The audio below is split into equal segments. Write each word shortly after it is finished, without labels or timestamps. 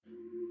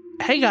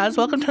Hey guys,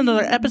 welcome to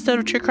another episode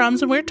of True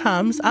Crimes and Weird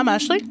Times. I'm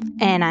Ashley.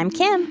 And I'm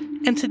Kim.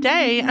 And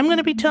today I'm going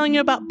to be telling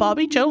you about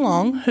Bobby Joe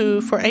Long,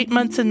 who for 8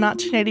 months in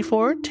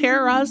 1984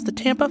 terrorized the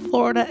Tampa,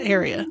 Florida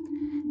area.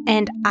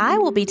 And I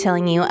will be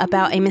telling you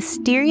about a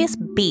mysterious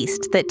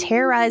beast that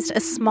terrorized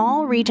a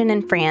small region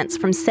in France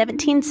from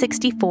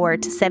 1764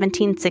 to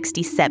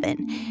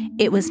 1767.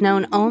 It was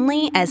known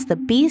only as the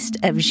Beast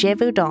of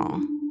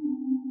Gévaudan.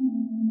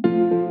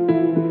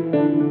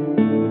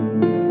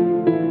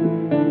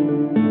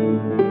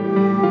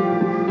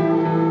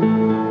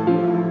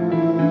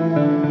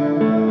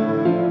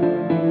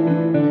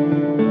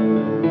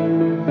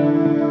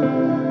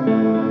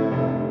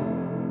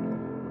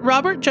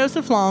 Robert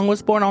Joseph Long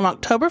was born on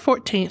October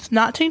 14th,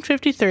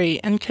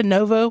 1953 in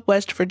Canova,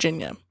 West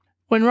Virginia.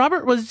 When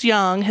Robert was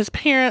young, his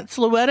parents,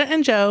 Louetta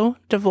and Joe,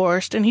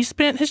 divorced, and he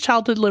spent his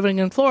childhood living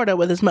in Florida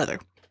with his mother.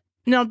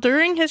 Now,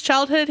 during his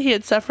childhood, he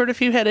had suffered a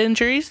few head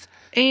injuries,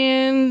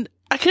 and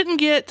I couldn't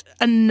get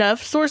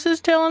enough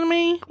sources telling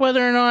me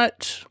whether or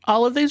not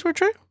all of these were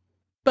true,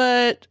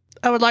 but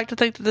I would like to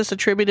think that this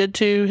attributed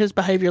to his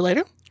behavior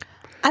later.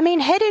 I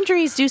mean, head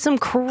injuries do some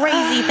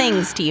crazy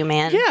things to you,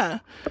 man. Yeah.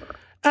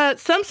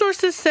 Some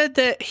sources said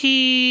that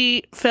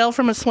he fell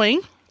from a swing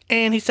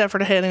and he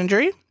suffered a head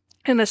injury,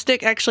 and a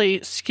stick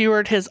actually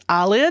skewered his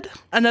eyelid.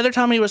 Another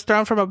time he was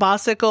thrown from a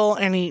bicycle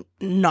and he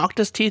knocked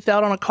his teeth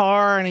out on a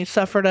car and he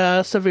suffered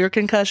a severe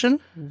concussion.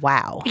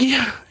 Wow.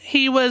 Yeah.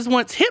 He was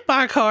once hit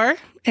by a car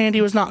and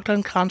he was knocked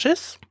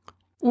unconscious.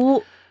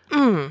 Well,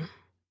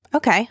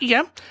 okay.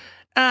 Yeah.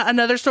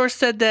 Another source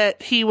said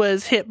that he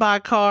was hit by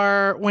a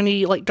car when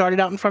he darted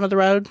out in front of the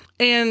road,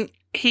 and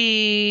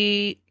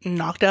he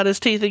knocked out his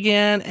teeth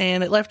again,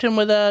 and it left him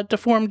with a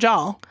deformed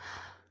jaw.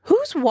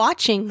 Who's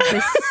watching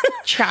this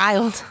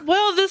child?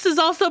 Well, this is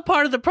also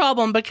part of the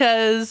problem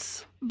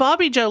because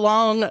Bobby Joe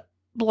Long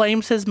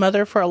blames his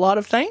mother for a lot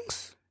of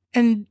things.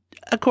 And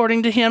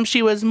according to him,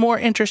 she was more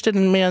interested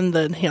in men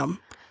than him.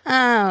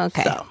 Oh,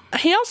 okay. So,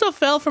 he also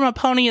fell from a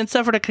pony and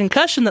suffered a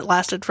concussion that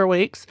lasted for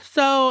weeks.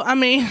 So, I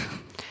mean,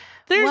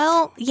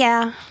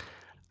 yeah.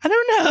 I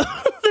don't know.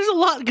 There's a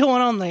lot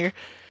going on there.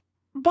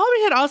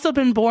 Bobby had also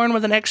been born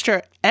with an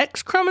extra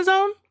X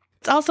chromosome.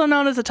 It's also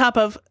known as a type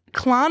of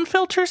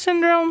Klinefelter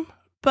syndrome,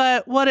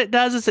 but what it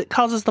does is it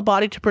causes the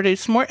body to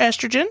produce more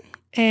estrogen,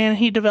 and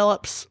he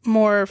develops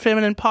more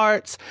feminine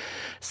parts,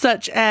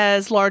 such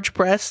as large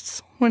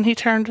breasts, when he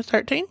turned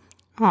 13.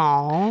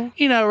 Aww.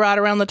 You know, right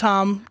around the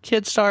time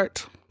kids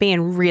start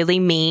being really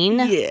mean.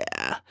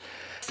 Yeah.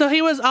 So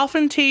he was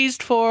often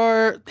teased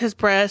for his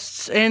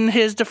breasts and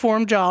his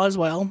deformed jaw as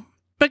well.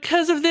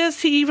 Because of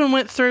this, he even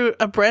went through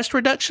a breast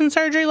reduction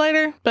surgery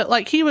later.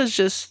 But, he was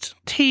just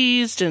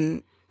teased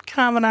and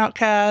kind of an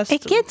outcast.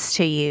 It gets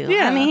to you.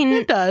 Yeah, I mean,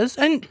 it does.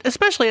 And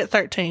especially at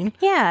 13.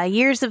 Yeah,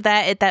 years of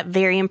that at that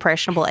very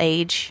impressionable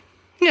age.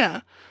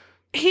 Yeah.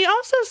 He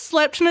also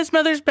slept in his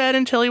mother's bed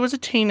until he was a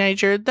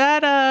teenager.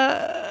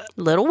 That,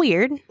 little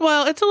weird.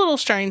 Well, it's a little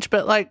strange,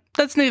 but,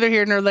 that's neither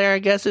here nor there, I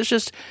guess. It's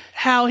just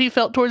how he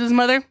felt towards his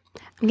mother.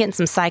 I'm getting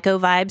some Psycho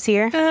vibes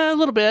here. A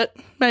little bit,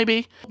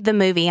 maybe. The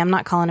movie, I'm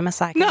not calling him a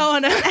psycho. No, I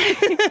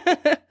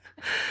know.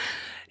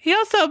 He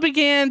also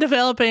began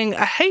developing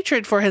a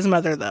hatred for his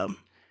mother, though,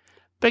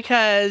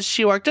 because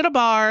she worked at a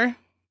bar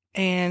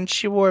and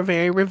she wore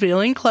very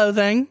revealing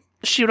clothing.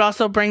 She would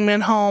also bring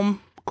men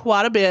home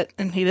quite a bit,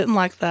 and he didn't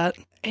like that.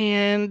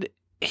 And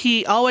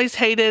he always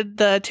hated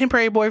the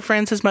temporary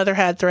boyfriends his mother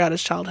had throughout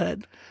his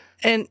childhood.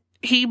 And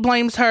he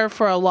blames her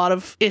for a lot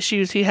of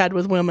issues he had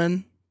with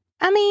women.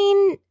 I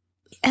mean,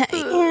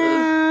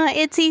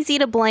 it's easy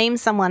to blame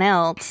someone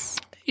else.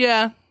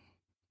 Yeah.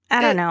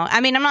 I don't know. I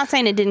mean, I'm not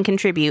saying it didn't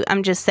contribute.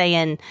 I'm just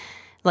saying,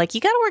 you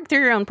got to work through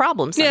your own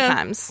problems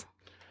sometimes.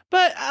 Yeah.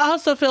 But I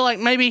also feel like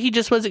maybe he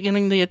just wasn't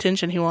getting the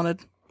attention he wanted.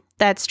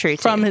 That's true,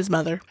 too. From his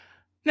mother.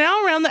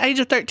 Now, around the age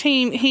of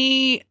 13,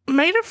 he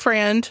made a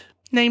friend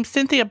named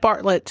Cynthia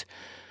Bartlett,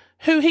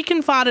 who he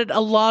confided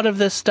a lot of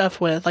this stuff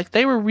with.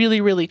 They were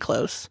really, really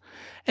close.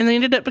 And they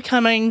ended up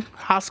becoming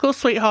high school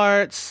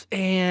sweethearts,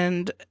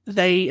 and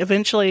they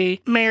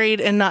eventually married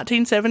in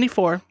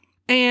 1974.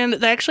 And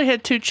they actually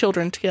had 2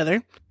 children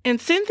together. And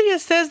Cynthia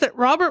says that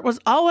Robert was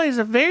always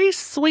a very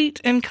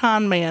sweet and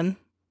kind man.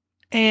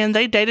 And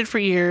they dated for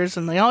years,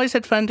 and they always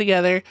had fun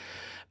together.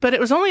 But it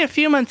was only a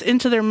few months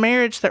into their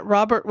marriage that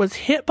Robert was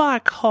hit by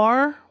a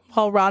car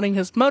while riding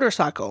his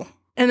motorcycle.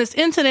 In this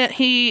incident,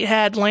 he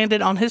had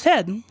landed on his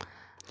head.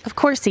 Of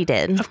course he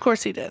did. Of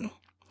course he did.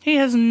 He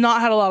has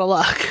not had a lot of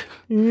luck.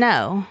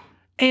 No.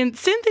 And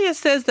Cynthia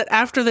says that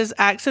after this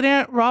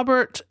accident,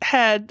 Robert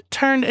had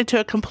turned into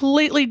a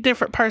completely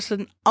different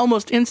person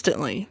almost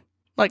instantly,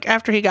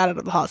 after he got out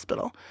of the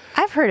hospital.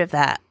 I've heard of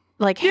that.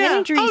 Head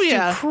injuries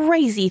do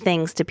crazy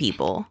things to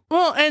people.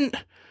 Well, and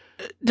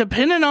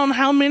depending on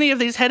how many of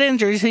these head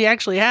injuries he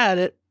actually had,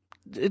 it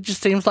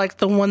just seems like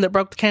the one that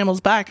broke the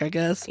camel's back, I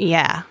guess.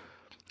 Yeah.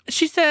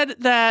 She said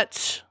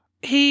that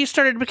he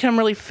started to become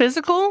really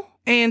physical,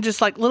 and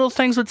just little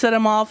things would set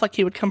him off.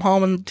 He would come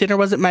home and dinner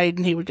wasn't made,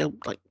 and he would go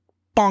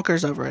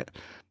bonkers over it.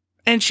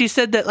 And she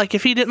said that, like,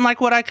 if he didn't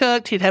like what I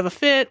cooked, he'd have a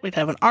fit. We'd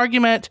have an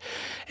argument.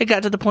 It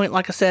got to the point,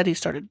 like I said, he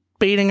started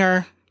beating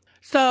her.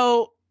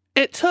 So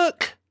it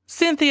took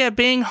Cynthia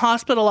being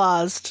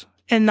hospitalized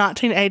in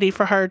 1980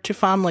 for her to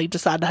finally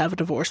decide to have a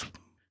divorce.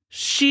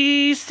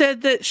 She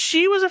said that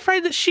she was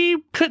afraid that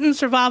she couldn't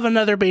survive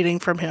another beating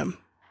from him.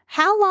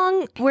 How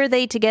long were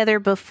they together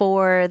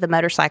before the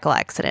motorcycle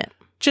accident?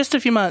 Just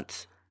a few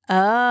months.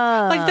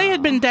 Oh. Like, they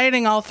had been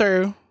dating all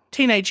through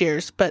teenage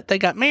years, but they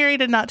got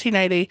married in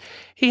 1980.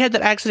 He had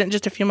that accident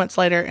just a few months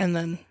later, and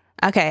then...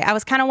 Okay, I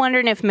was kind of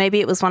wondering if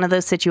maybe it was one of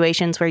those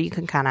situations where you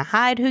can kind of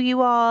hide who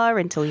you are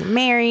until you're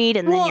married,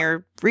 and then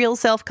your real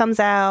self comes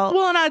out.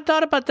 Well, and I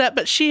thought about that,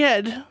 but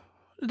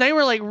they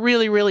were, like,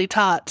 really, really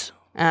tight.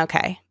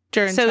 Okay.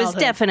 During so childhood.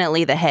 It's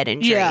definitely the head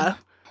injury. Yeah.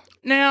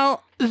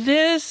 Now,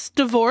 this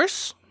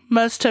divorce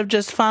must have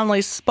just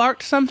finally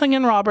sparked something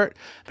in Robert,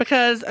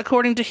 because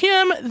according to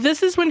him,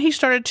 this is when he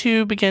started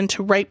to begin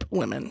to rape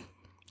women.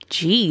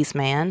 Jeez,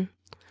 man.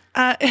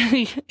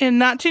 In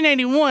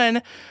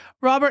 1981,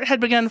 Robert had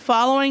begun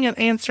following and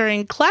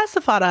answering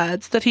classified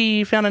ads that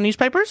he found in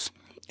newspapers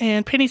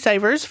and penny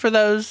savers for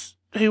those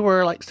who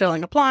were, like,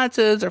 selling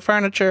appliances or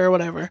furniture or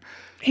whatever.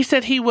 He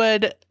said he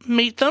would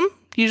meet them,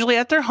 usually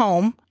at their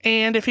home,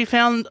 and if he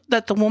found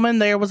that the woman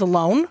there was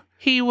alone,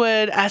 he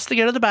would ask to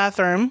go to the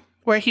bathroom,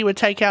 where he would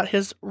take out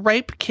his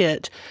rape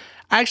kit.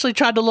 I actually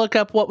tried to look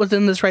up what was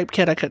in this rape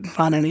kit. I couldn't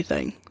find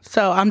anything.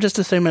 So I'm just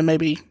assuming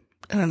maybe,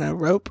 I don't know,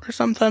 rope or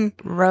something.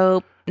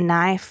 Rope,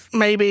 knife.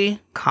 Maybe.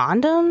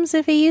 Condoms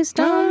if he used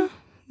them?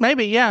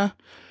 Maybe, yeah.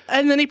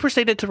 And then he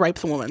proceeded to rape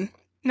the woman.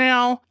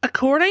 Now,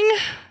 according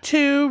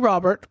to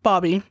Robert,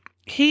 Bobby,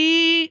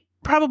 he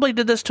probably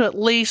did this to at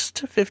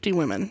least 50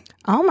 women.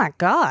 Oh my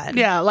God.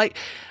 Yeah, like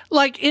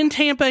in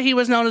Tampa, he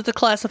was known as the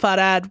classified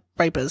ad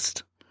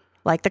rapist.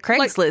 Like the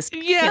Craigslist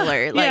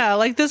killer.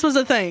 Like this was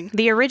a thing.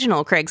 The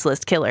original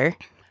Craigslist killer.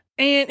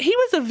 And he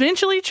was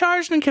eventually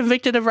charged and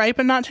convicted of rape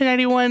in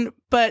 1981,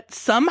 but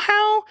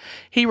somehow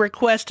he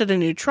requested a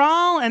new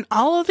trial, and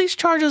all of these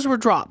charges were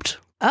dropped.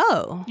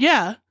 Oh.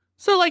 Yeah.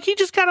 So, like, he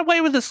just got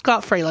away with this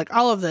scot-free, like,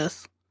 all of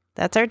this.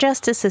 That's our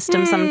justice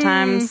system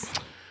sometimes.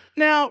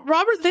 Now,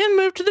 Robert then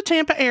moved to the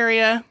Tampa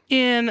area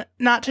in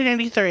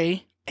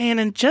 1983. And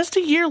in just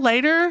a year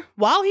later,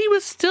 while he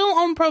was still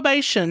on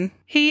probation,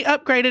 he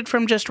upgraded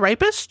from just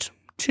rapist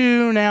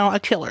to now a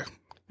killer.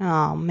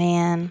 Oh,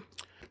 man.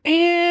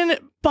 And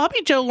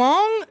Bobby Joe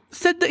Long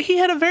said that he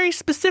had a very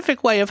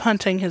specific way of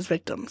hunting his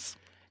victims.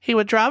 He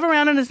would drive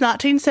around in his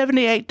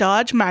 1978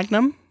 Dodge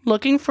Magnum,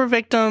 looking for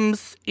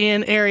victims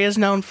in areas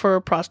known for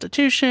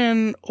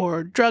prostitution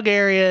or drug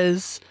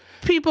areas,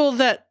 people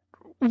that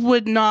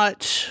would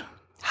not...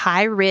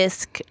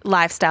 high-risk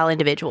lifestyle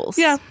individuals.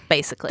 Yeah.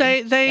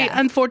 Basically. They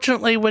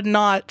unfortunately would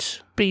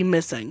not be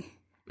missing.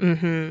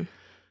 Mm-hmm.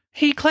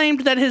 He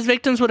claimed that his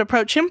victims would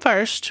approach him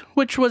first,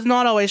 which was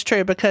not always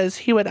true because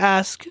he would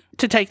ask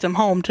to take them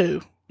home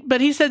too.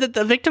 But he said that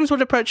the victims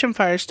would approach him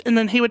first, and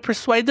then he would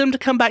persuade them to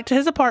come back to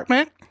his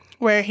apartment,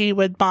 where he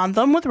would bond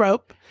them with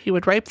rope, he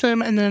would rape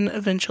them, and then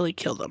eventually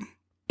kill them.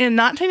 In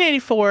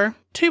 1984,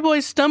 two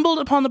boys stumbled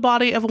upon the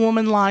body of a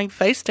woman lying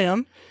face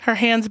down, her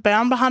hands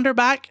bound behind her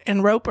back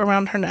and rope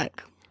around her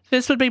neck.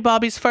 This would be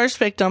Bobby's first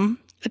victim,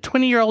 a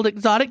 20-year-old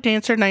exotic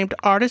dancer named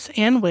Artis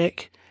Ann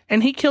Wick,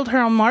 and he killed her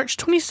on March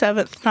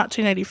 27th,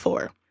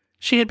 1984.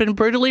 She had been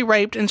brutally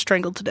raped and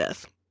strangled to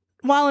death.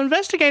 While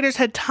investigators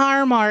had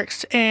tire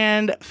marks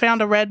and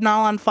found a red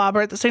nylon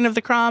fiber at the scene of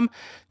the crime,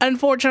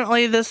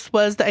 unfortunately this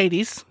was the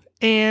 80s,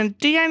 and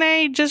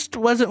DNA just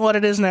wasn't what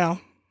it is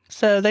now.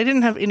 So they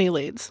didn't have any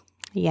leads.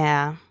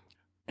 Yeah.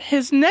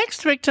 His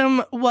next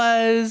victim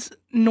was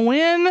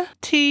Nguyen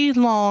T.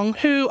 Long,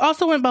 who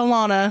also went by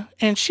Lana,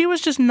 and she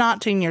was just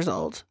 19 years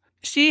old.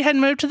 She had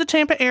moved to the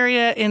Tampa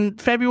area in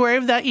February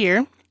of that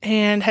year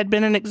and had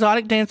been an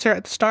exotic dancer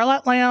at the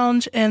Starlight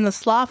Lounge and the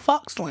Sly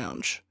Fox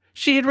Lounge.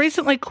 She had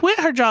recently quit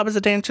her job as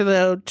a dancer,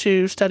 though,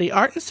 to study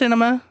art and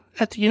cinema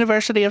at the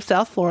University of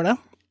South Florida.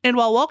 And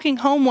while walking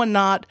home one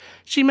night,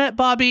 she met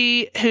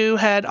Bobby, who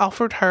had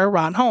offered her a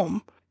ride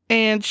home.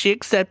 And she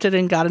accepted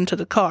and got into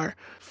the car.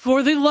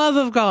 For the love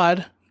of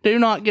God, do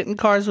not get in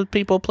cars with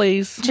people,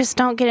 please. Just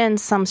don't get in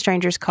some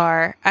stranger's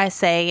car, I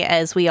say,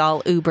 as we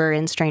all Uber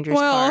in strangers'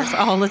 cars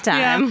all the time.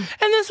 Yeah. And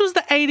this was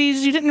the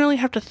 80s. You didn't really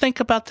have to think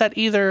about that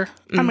either.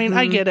 Mm-hmm. I mean,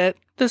 I get it.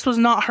 This was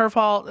not her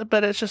fault,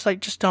 but it's just like,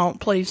 just don't.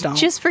 Please don't.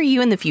 Just for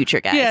you in the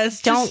future, guys.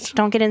 Yes.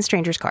 Don't get in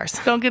strangers' cars.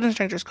 Don't get in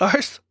strangers'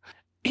 cars.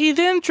 He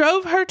then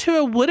drove her to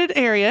a wooded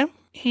area.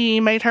 He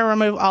made her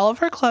remove all of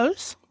her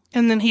clothes.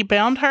 And then he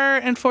bound her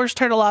and forced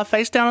her to lie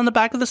face down on the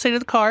back of the seat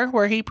of the car,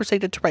 where he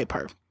proceeded to rape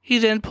her. He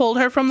then pulled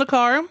her from the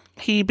car.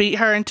 He beat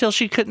her until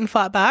she couldn't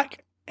fight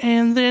back.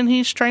 And then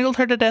he strangled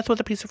her to death with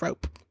a piece of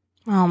rope.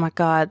 Oh, my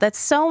God. That's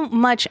so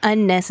much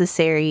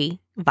unnecessary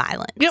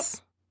violence. Yep.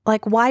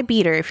 Like, why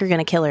beat her if you're going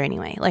to kill her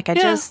anyway? Like,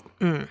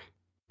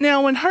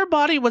 Now, when her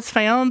body was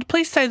found,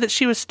 police say that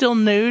she was still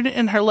nude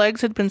and her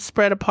legs had been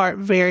spread apart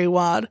very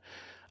wide.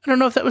 I don't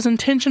know if that was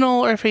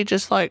intentional or if he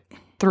just,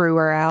 threw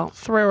her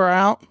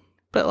out.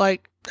 But,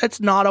 that's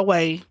not a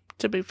way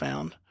to be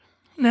found.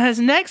 Now, his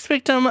next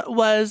victim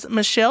was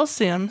Michelle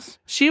Sims.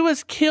 She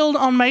was killed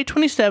on May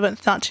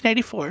 27th,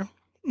 1984.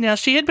 Now,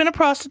 she had been a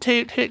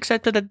prostitute who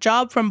accepted a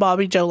job from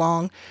Bobby Joe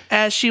Long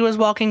as she was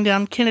walking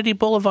down Kennedy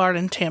Boulevard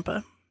in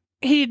Tampa.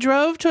 He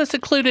drove to a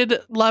secluded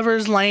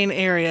Lover's Lane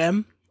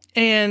area,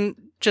 and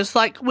just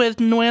like with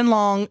Nguyen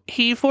Long,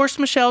 he forced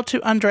Michelle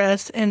to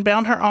undress and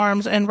bound her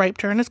arms and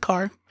raped her in his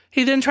car.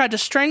 He then tried to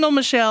strangle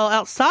Michelle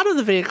outside of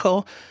the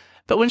vehicle,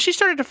 but when she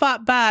started to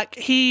fight back,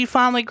 he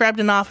finally grabbed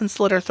a knife and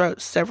slit her throat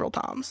several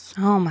times.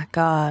 Oh, my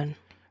God.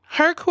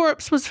 Her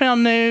corpse was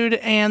found nude,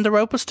 and the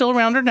rope was still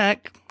around her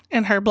neck,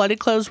 and her bloody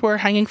clothes were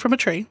hanging from a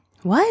tree.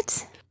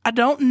 What? I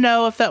don't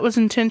know if that was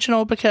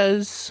intentional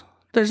because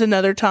there's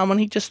another time when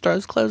he just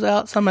throws clothes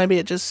out, so maybe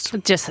it just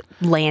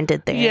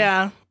landed there.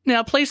 Yeah.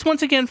 Now, police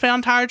once again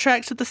found tire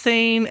tracks at the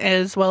scene,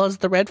 as well as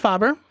the red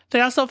fiber.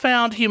 They also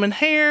found human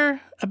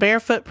hair, a bear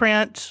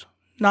footprint,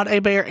 not a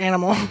bear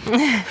animal,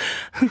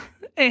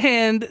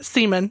 and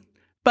semen.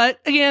 But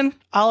again,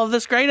 all of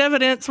this great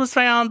evidence was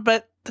found,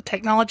 but the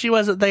technology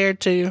wasn't there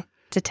to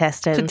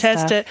test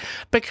it.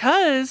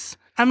 Because,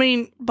 I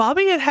mean,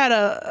 Bobby had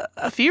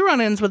a few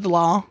run-ins with the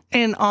law,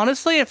 and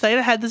honestly, if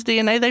they'd had this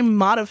DNA, they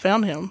might have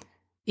found him.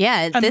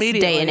 Yeah, this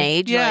day and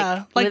age.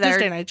 Yeah, like this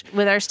day and age.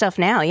 With our stuff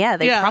now, yeah,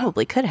 they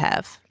probably could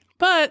have.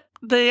 But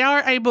they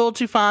are able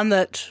to find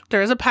that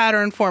there is a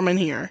pattern forming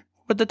here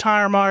with the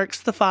tire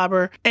marks, the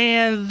fiber,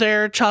 and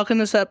they're chalking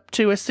this up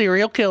to a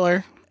serial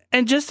killer.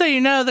 And just so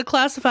you know, the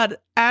classified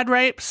ad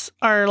rapes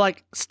are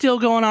like still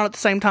going on at the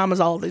same time as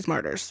all of these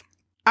murders.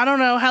 I don't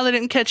know how they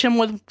didn't catch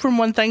him from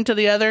one thing to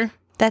the other.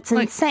 That's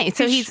insane.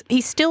 So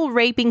he's still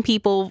raping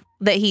people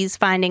that he's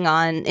finding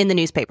in the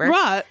newspaper.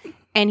 Right.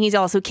 And he's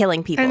also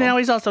killing people. And now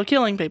he's also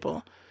killing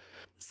people.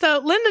 So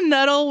Lyndon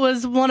Nuttall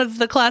was one of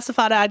the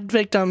classified ad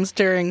victims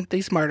during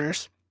these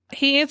murders.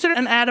 He answered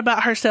an ad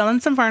about her selling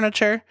some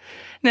furniture.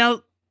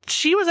 Now,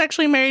 she was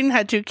actually married and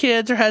had 2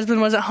 kids. Her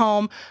husband was at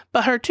home,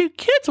 but her 2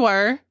 kids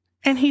were,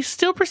 and he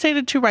still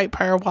proceeded to rape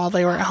her while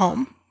they were at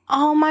home.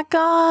 Oh, my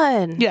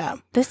God. Yeah.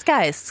 This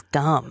guy is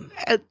scum.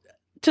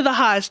 To the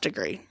highest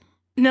degree.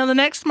 Now, the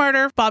next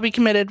murder Bobby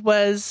committed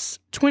was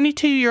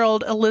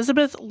 22-year-old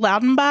Elizabeth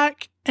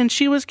Loudenbach, and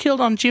she was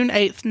killed on June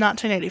 8th,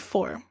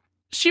 1984.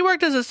 She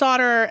worked as a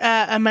solderer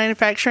at a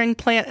manufacturing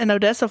plant in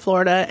Odessa,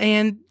 Florida,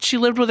 and she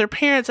lived with her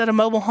parents at a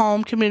mobile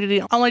home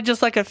community only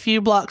just like a few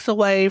blocks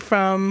away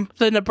from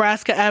the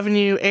Nebraska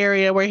Avenue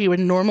area where he would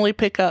normally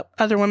pick up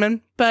other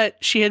women. But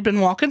she had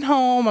been walking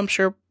home, I'm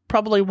sure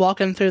probably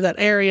walking through that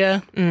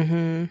area,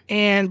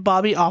 and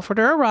Bobby offered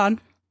her a rod.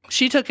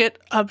 She took it,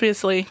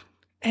 obviously,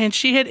 and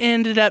she had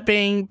ended up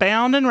being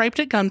bound and raped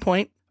at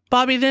gunpoint.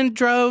 Bobby then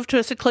drove to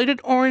a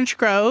secluded orange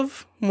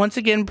grove, once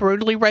again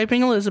brutally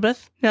raping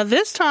Elizabeth. Now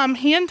this time,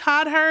 he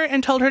untied her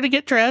and told her to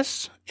get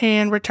dressed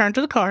and return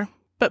to the car.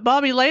 But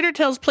Bobby later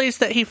tells police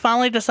that he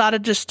finally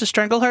decided just to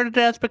strangle her to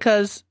death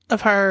because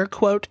of her,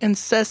 quote,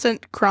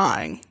 incessant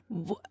crying.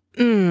 I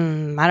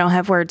don't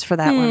have words for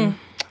that one.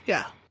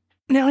 Yeah.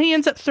 Now he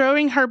ends up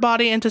throwing her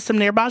body into some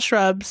nearby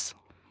shrubs,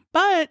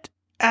 but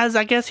as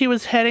I guess he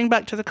was heading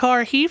back to the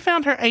car, he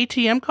found her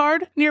ATM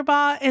card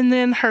nearby, and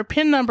then her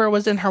PIN number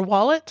was in her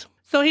wallet.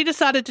 So he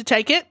decided to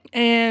take it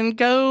and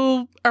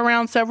go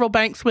around several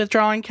banks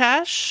withdrawing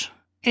cash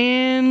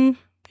and,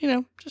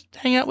 just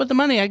hang out with the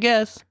money, I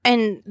guess.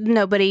 And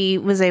nobody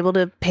was able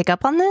to pick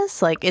up on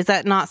this? Like, is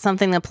that not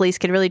something the police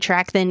could really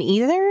track then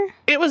either?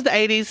 It was the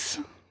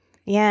 80s.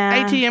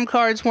 Yeah. ATM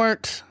cards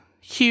weren't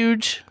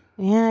huge.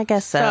 Yeah, I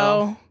guess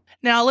so.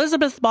 Now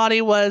Elizabeth's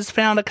body was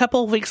found a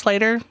couple of weeks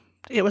later.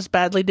 It was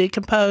badly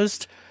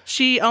decomposed.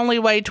 She only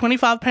weighed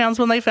 25 pounds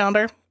when they found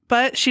her,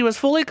 but she was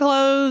fully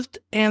clothed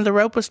and the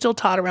rope was still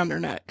tied around her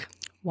neck.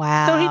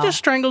 Wow. So he just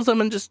strangles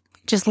them and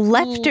just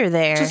left her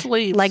there. Just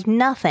leaves. Like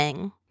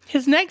nothing.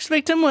 His next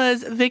victim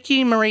was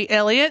Vicki Marie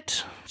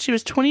Elliott. She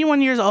was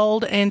 21 years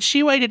old and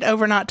she waited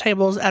overnight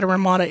tables at a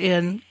Ramada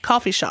Inn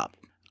coffee shop.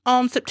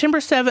 On September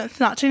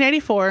 7th,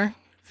 1984,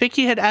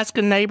 Vicki had asked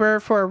a neighbor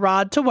for a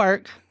ride to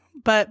work,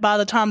 but by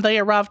the time they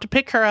arrived to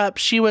pick her up,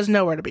 she was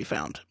nowhere to be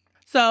found.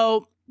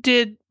 So,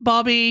 did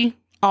Bobby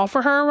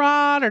offer her a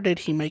ride, or did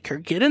he make her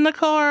get in the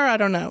car? I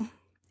don't know.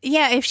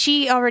 Yeah, if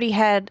she already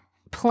had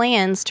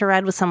plans to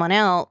ride with someone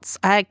else,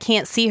 I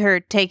can't see her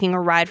taking a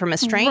ride from a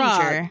stranger.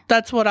 Right.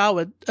 That's what I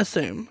would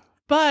assume.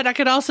 But I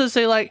could also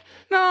say, no,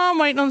 I'm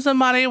waiting on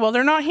somebody. Well,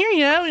 they're not here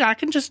yet. I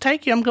can just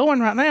take you. I'm going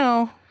right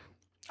now.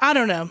 I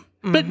don't know.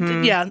 But,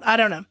 yeah, I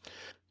don't know.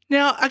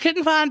 Now, I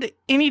couldn't find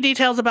any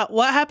details about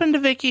what happened to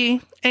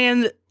Vicki,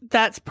 and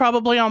that's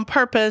probably on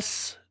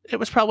purpose. It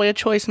was probably a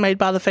choice made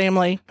by the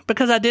family,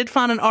 because I did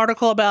find an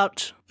article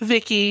about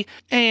Vicki,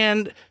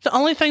 and the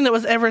only thing that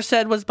was ever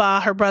said was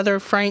by her brother,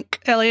 Frank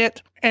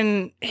Elliott,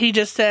 and he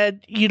just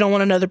said, you don't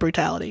want to know the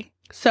brutality.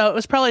 So it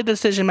was probably a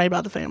decision made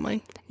by the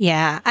family.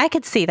 Yeah, I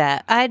could see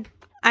that.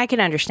 I can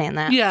understand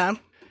that. Yeah.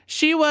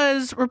 She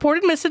was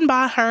reported missing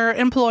by her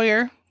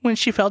employer when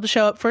she failed to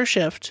show up for a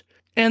shift,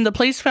 and the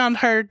police found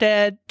her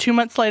dead 2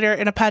 months later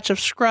in a patch of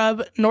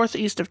scrub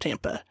northeast of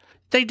Tampa.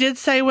 They did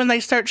say when they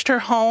searched her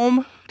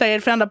home, they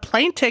had found a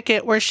plane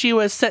ticket where she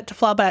was set to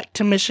fly back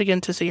to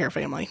Michigan to see her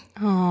family.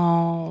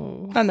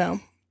 Oh. I know.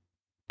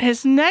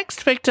 His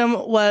next victim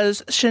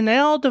was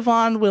Chanel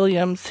Devon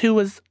Williams, who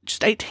was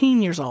just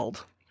 18 years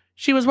old.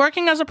 She was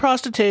working as a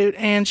prostitute,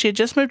 and she had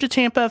just moved to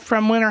Tampa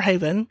from Winter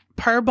Haven.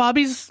 Per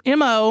Bobby's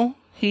M.O.,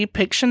 he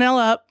picked Chanel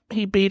up,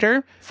 he beat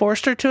her,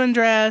 forced her to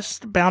undress,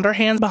 bound her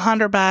hands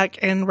behind her back,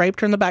 and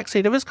raped her in the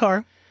backseat of his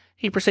car.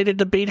 He proceeded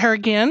to beat her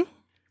again.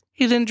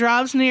 He then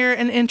drives near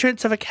an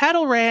entrance of a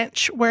cattle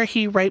ranch where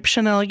he raped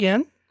Chanel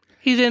again.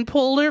 He then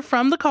pulled her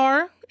from the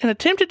car and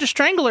attempted to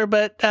strangle her,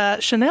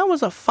 but Chanel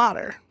was a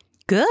fighter.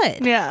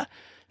 Good. Yeah.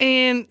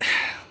 And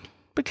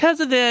because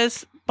of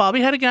this,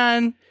 Bobby had a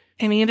gun,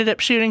 and he ended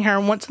up shooting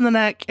her once in the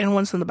neck and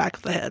once in the back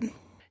of the head.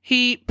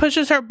 He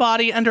pushes her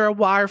body under a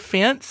wire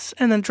fence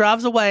and then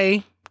drives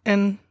away.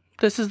 And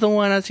this is the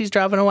one, as he's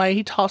driving away,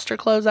 he tossed her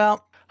clothes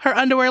out. Her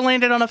underwear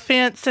landed on a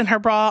fence and her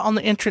bra on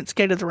the entrance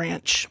gate of the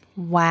ranch.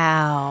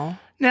 Wow.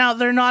 Now,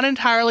 they're not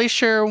entirely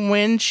sure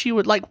when she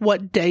would,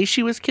 what day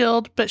she was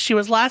killed, but she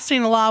was last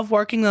seen alive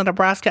working the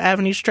Nebraska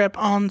Avenue Strip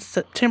on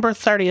September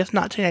 30th,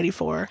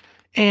 1984.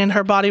 And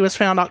her body was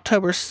found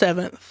October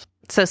 7th.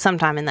 So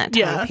sometime in that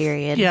time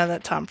period. Yeah,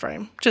 that time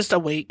frame. Just a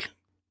week.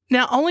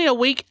 Now, only a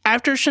week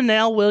after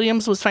Chanel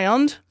Williams was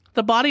found,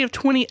 the body of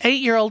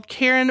 28-year-old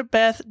Karen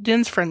Beth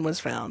Dinsfriend was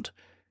found.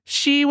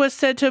 She was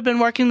said to have been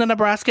working the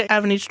Nebraska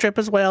Avenue Strip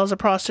as well as a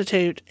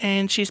prostitute,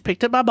 and she's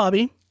picked up by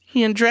Bobby.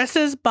 He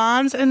undresses,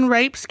 binds, and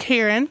rapes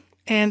Karen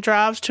and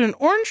drives to an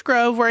orange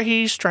grove where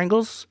he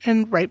strangles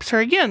and rapes her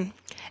again.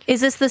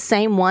 Is this the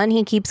same one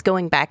he keeps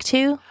going back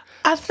to?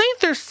 I think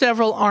there's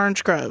several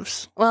orange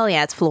groves. Well,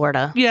 yeah, it's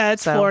Florida. Yeah,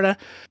 it's Florida.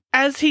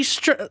 As he's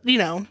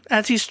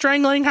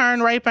strangling her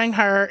and raping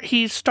her,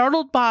 he's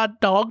startled by a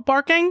dog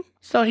barking.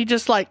 So he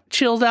just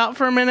chills out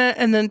for a minute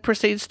and then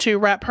proceeds to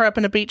wrap her up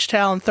in a beach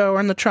towel and throw her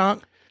in the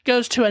trunk.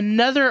 Goes to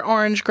another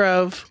orange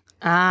grove.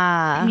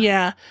 Ah.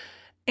 Yeah.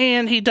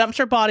 And he dumps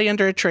her body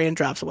under a tree and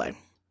drives away.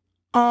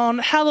 On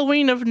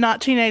Halloween of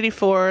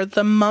 1984,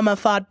 the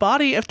mummified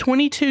body of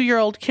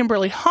 22-year-old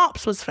Kimberly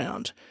Hops was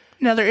found.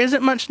 Now, there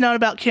isn't much known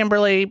about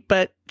Kimberly,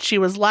 but she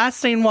was last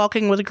seen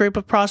walking with a group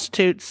of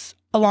prostitutes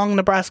along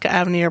Nebraska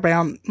Avenue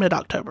around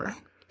mid-October.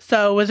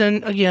 So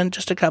within, again,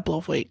 just a couple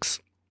of weeks.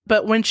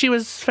 But when she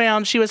was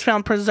found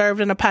preserved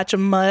in a patch of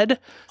mud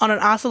on an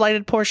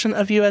isolated portion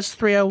of US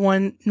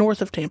 301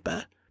 north of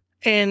Tampa.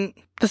 And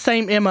the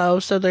same MO,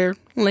 so they're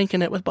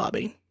linking it with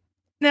Bobby.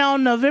 Now,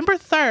 on November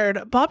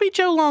 3rd, Bobby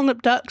Joe Long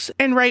abducts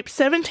and rapes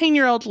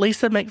 17-year-old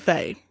Lisa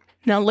McVeigh.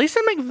 Now, Lisa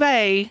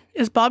McVeigh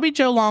is Bobby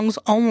Joe Long's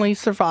only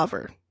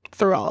survivor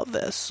through all of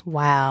this.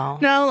 Wow.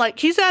 Now,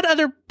 he's had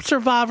other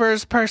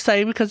survivors per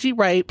se because he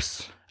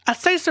rapes. I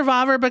say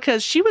survivor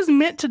because she was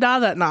meant to die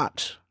that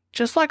night,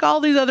 just like all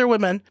these other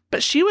women.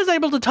 But she was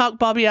able to talk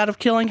Bobby out of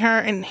killing her,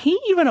 and he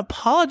even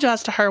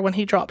apologized to her when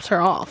he drops her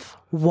off.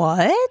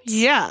 What?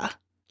 Yeah.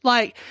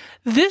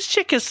 This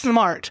chick is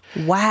smart.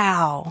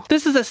 Wow.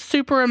 This is a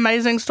super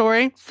amazing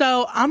story.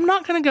 So I'm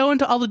not going to go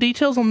into all the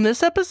details on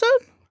this episode,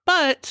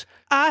 but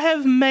I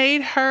have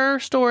made her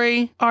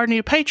story our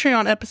new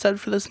Patreon episode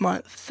for this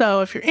month.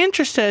 So if you're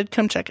interested,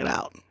 come check it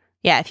out.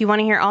 Yeah, if you want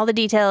to hear all the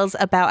details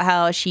about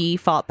how she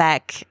fought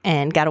back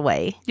and got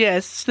away.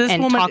 Yes, this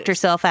woman talked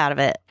herself out of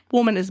it.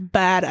 Woman is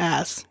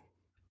badass.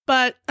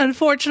 But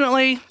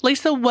unfortunately,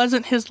 Lisa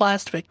wasn't his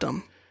last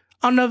victim.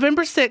 On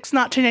November 6,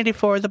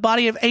 1984, the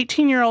body of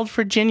 18-year-old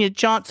Virginia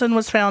Johnson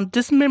was found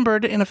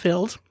dismembered in a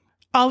field.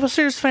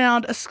 Officers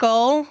found a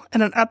skull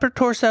and an upper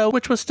torso,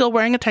 which was still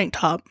wearing a tank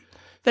top.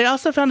 They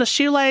also found a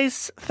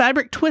shoelace,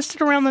 fabric twisted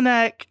around the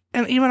neck,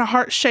 and even a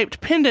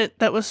heart-shaped pendant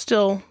that was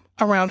still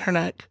around her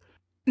neck.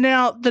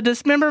 Now, the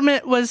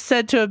dismemberment was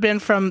said to have been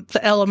from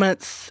the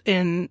elements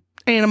in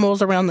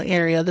animals around the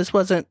area. This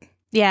wasn't...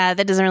 Yeah,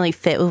 that doesn't really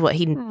fit with what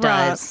he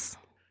does.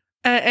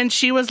 And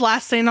she was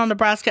last seen on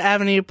Nebraska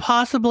Avenue,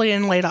 possibly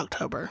in late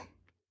October.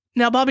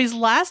 Now, Bobby's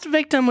last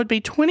victim would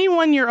be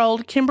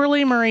 21-year-old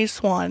Kimberly Marie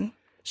Swan.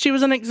 She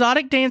was an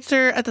exotic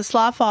dancer at the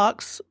Sly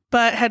Fox,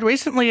 but had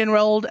recently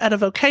enrolled at a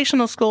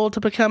vocational school to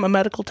become a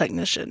medical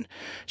technician.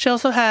 She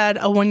also had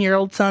a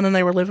 1-year-old son, and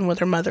they were living with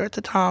her mother at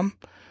the time.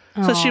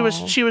 So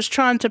she was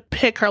trying to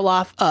pick her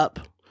life up.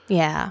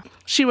 Yeah.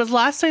 She was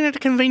last seen at a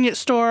convenience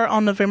store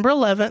on November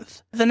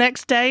 11th. The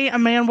next day, a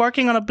man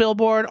working on a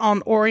billboard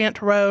on Orient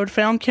Road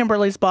found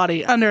Kimberly's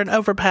body under an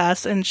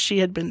overpass, and she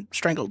had been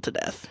strangled to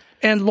death.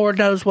 And Lord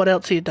knows what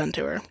else he had done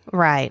to her.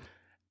 Right.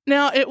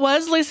 Now, it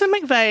was Lisa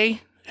McVeigh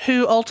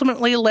who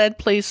ultimately led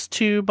police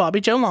to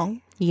Bobby Joe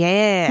Long.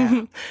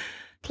 Yeah.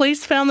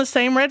 Police found the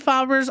same red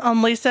fibers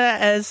on Lisa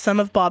as some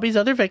of Bobby's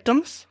other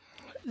victims.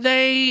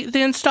 They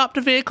then stopped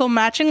a vehicle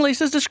matching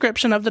Lisa's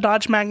description of the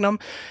Dodge Magnum,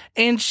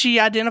 and she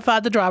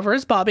identified the driver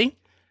as Bobby.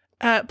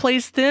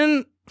 Police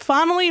then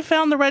finally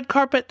found the red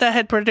carpet that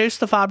had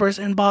produced the fibers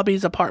in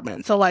Bobby's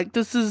apartment. So,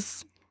 this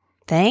is...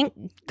 Thank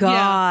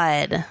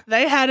God. Yeah,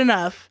 they had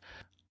enough.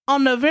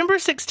 On November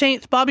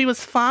 16th, Bobby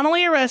was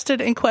finally arrested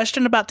and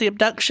questioned about the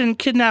abduction,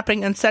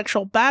 kidnapping, and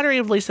sexual battery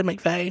of Lisa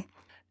McVeigh.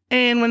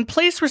 And when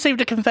police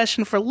received a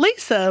confession for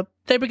Lisa,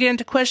 they began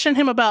to question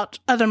him about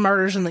other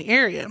murders in the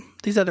area,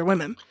 these other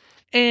women.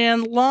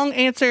 And Long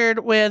answered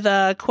with,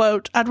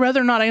 quote, "I'd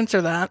rather not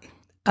answer that."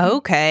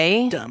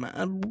 Okay. Dumb.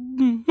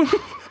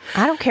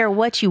 I don't care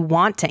what you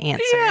want to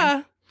answer.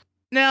 Yeah.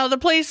 Now, the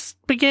police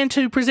began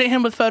to present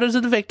him with photos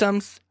of the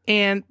victims,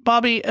 and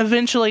Bobby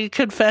eventually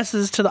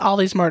confesses to all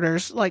these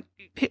murders. Like,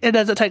 it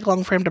doesn't take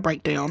long for him to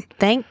break down.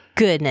 Thank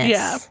goodness.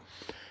 Yeah.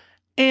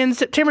 In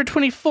September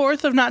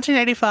 24th of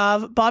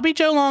 1985, Bobby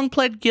Joe Long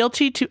pled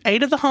guilty to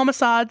 8 of the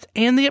homicides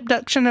and the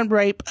abduction and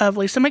rape of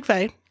Lisa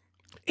McVeigh.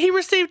 He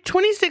received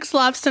 26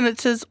 life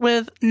sentences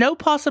with no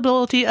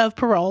possibility of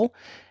parole,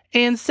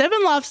 and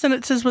 7 life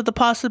sentences with the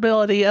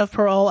possibility of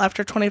parole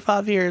after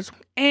 25 years.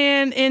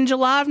 And in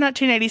July of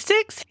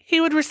 1986, he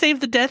would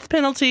receive the death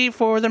penalty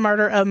for the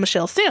murder of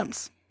Michelle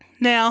Sims.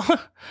 Now,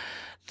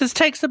 this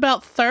takes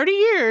about 30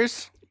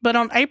 years, but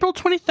on April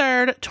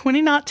 23rd,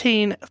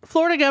 2019,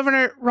 Florida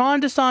Governor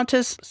Ron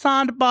DeSantis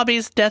signed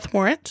Bobby's death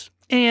warrant.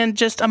 And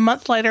just a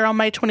month later, on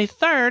May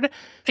 23rd,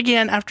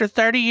 again, after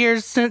 30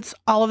 years since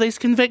all of these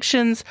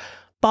convictions,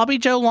 Bobby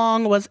Joe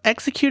Long was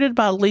executed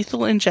by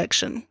lethal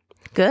injection.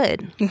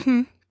 Good.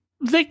 Mm-hmm.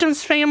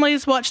 Victims'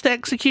 families watched the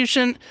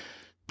execution.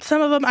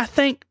 Some of them, I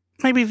think,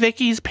 maybe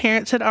Vicky's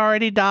parents had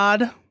already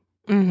died.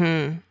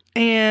 Mm-hmm.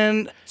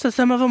 And so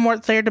some of them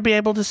weren't there to be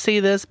able to see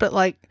this, but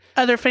like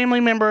other family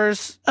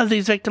members of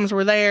these victims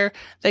were there.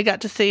 They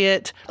got to see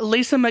it.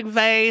 Lisa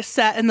McVeigh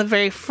sat in the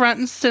very front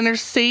and center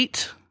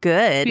seat.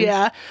 Good.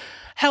 Yeah.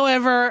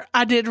 However,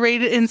 I did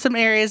read in some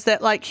areas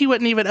that like he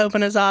wouldn't even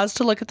open his eyes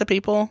to look at the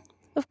people.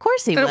 Of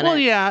course he wouldn't. Well,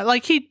 yeah.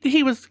 Like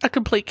he was a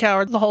complete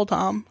coward the whole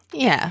time.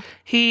 Yeah.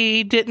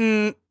 He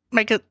didn't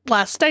make a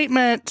last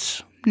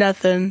statement.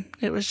 Nothing.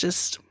 It was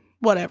just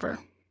whatever.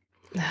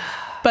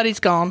 But he's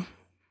gone.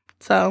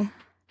 So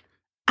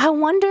I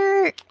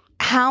wonder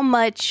how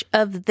much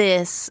of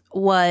this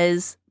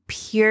was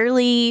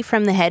purely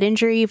from the head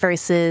injury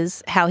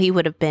versus how he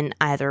would have been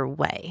either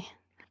way.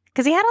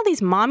 Because he had all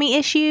these mommy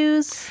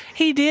issues.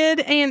 He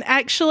did. And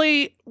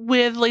actually,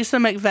 with Lisa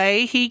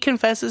McVeigh, he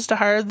confesses to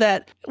her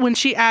that when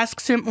she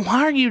asks him,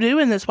 "Why are you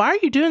doing this? Why are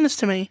you doing this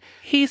to me?"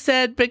 He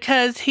said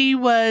because he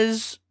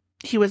was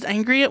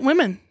angry at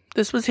women.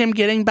 This was him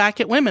getting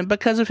back at women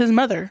because of his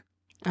mother.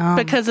 Oh,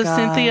 because of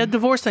Cynthia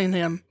divorcing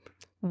him.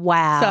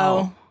 Wow.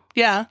 So,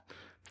 yeah.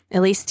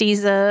 At least he's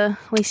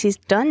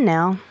done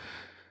now.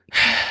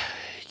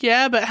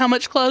 Yeah, but how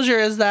much closure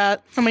is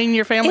that? I mean,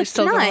 your family's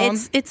still going on.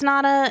 It's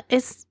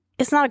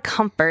not a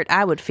comfort,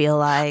 I would feel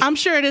like. I'm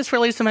sure it is for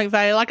Lisa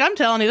McVeigh. Like, I'm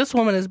telling you, this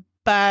woman is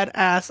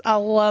badass. I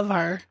love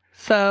her.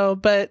 So,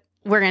 but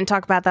we're going to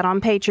talk about that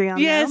on Patreon.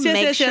 Yes, though. yes,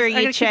 Make yes, sure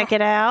yes. you check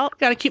it out.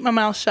 Got to keep my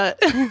mouth shut.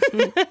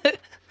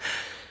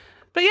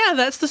 But yeah,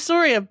 that's the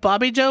story of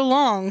Bobby Joe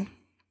Long.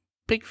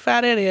 Big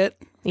fat idiot.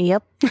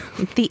 Yep.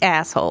 The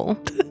asshole.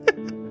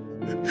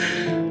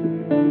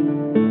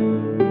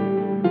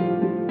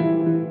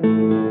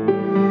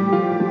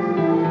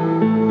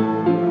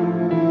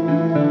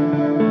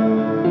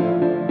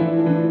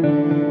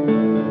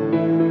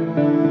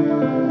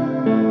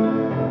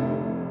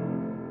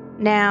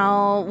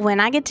 Now, when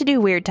I get to do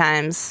Weird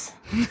Times,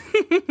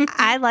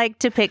 I like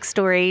to pick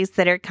stories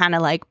that are kind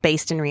of like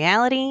based in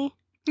reality.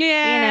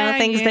 Yeah.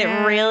 Things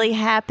that really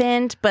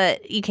happened,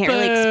 but you can't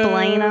really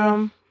explain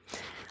them.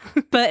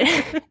 But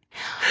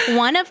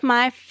one of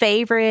my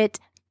favorite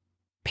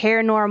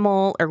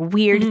paranormal or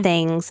weird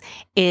things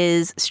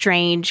is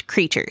strange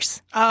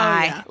creatures. Oh,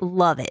 I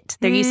love it.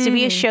 There used to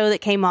be a show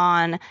that came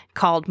on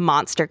called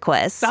Monster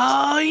Quest.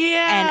 Oh,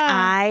 yeah. And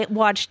I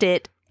watched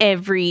it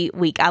every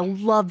week. I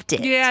loved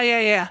it.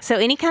 Yeah. So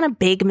any kind of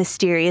big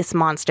mysterious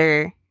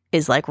monster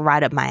is like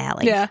right up my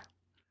alley. Yeah.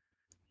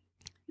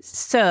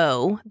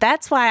 So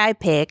that's why I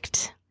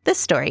picked this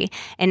story.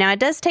 And now it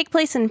does take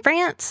place in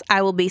France.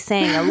 I will be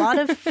saying a lot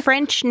of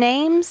French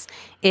names.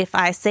 If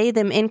I say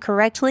them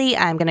incorrectly,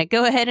 I'm going to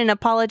go ahead and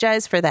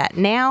apologize for that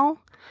now.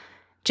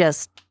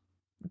 Just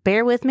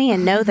bear with me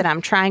and know that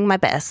I'm trying my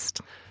best.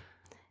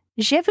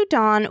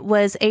 Gévaudan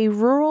was a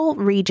rural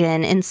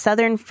region in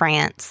southern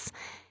France.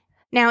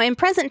 Now, in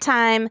present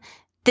time,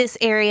 this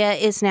area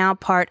is now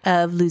part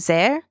of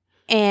Lozère.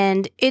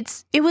 And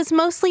it was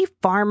mostly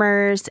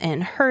farmers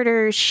and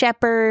herders,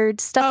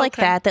 shepherds, stuff like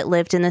that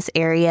lived in this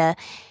area.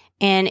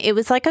 And it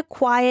was like a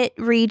quiet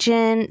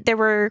region.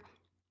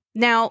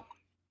 Now,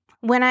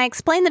 when I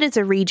explain that it's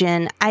a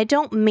region, I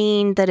don't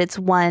mean that it's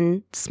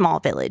one small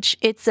village.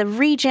 It's a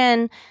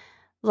region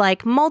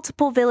like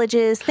multiple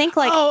villages. Think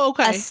like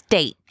a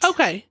state.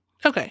 Okay.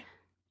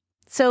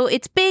 So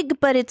it's big,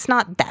 but it's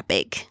not that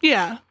big.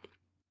 Yeah.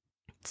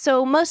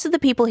 So most of the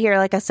people here,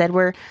 like I said,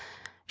 were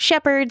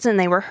shepherds and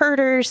they were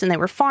herders and they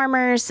were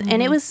farmers,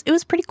 and it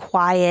was pretty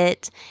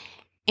quiet.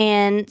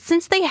 And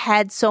since they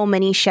had so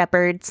many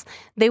shepherds,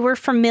 they were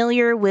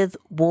familiar with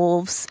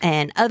wolves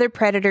and other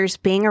predators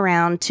being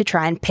around to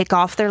try and pick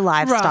off their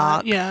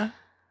livestock. Right, yeah.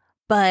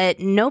 But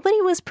nobody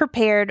was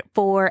prepared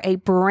for a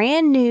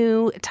brand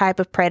new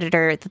type of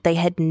predator that they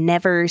had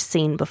never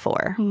seen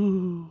before.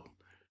 Ooh.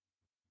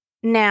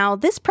 Now,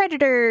 this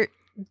predator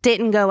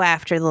didn't go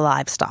after the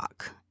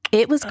livestock.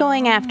 It was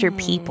going after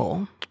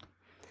people.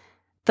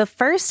 The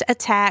first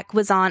attack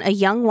was on a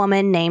young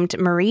woman named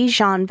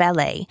Marie-Jeanne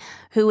Vallée,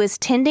 who was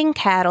tending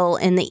cattle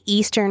in the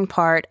eastern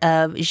part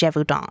of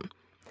Gévaudan.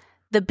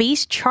 The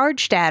beast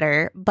charged at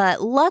her,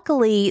 but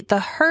luckily the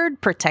herd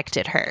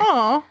protected her.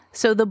 Aw,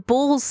 So the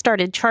bulls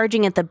started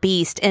charging at the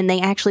beast, and they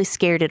actually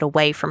scared it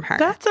away from her.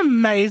 that's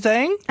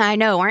amazing. I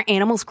know, aren't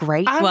animals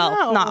great? I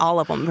know. Not all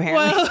of them,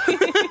 apparently.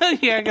 Well,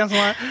 yeah, guess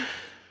what?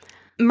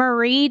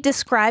 Marie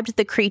described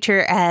the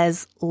creature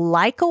as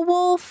like a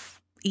wolf,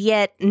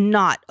 yet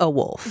not a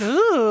wolf.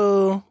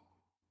 Ooh.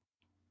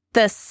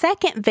 The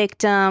second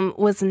victim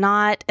was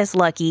not as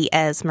lucky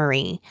as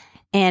Marie.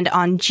 And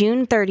on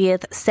June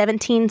 30th,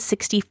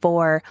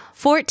 1764,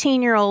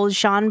 14-year-old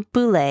Jeanne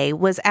Boulet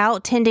was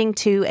out tending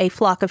to a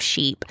flock of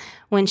sheep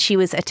when she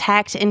was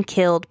attacked and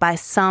killed by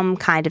some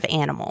kind of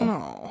animal.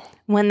 Oh.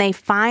 When they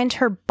find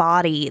her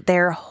body,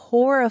 they're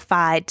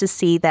horrified to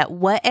see that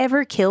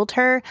whatever killed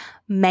her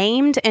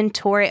maimed and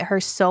tore at her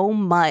so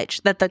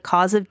much that the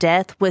cause of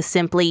death was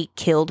simply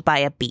killed by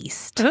a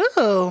beast.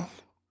 Ooh.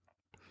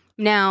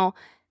 Now,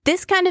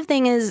 this kind of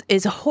thing is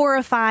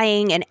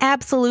horrifying and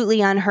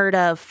absolutely unheard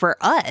of for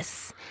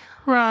us.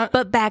 Right.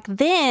 But back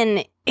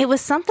then, it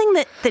was something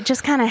that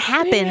just kind of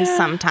happens Yeah,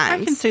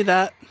 sometimes. I can see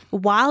that.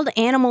 Wild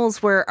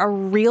animals were a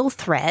real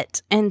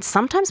threat, and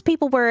sometimes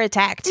people were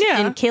attacked Yeah.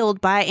 and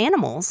killed by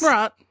animals.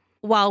 Right.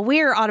 While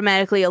we're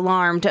automatically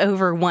alarmed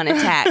over one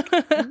attack,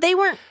 they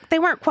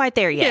weren't quite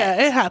there yet.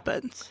 Yeah, it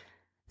happens.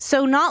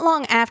 So not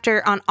long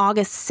after, on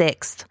August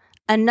 6th,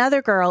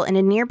 another girl in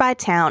a nearby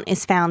town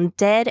is found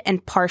dead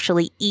and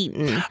partially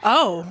eaten,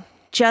 Oh.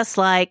 just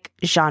like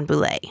Jeanne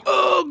Boulet.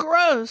 Oh,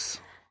 gross.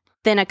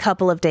 Then a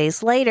couple of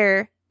days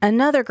later,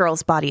 another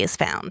girl's body is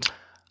found,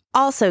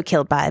 also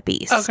killed by a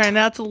beast. Okay,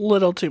 now it's a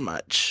little too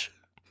much.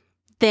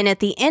 Then at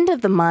the end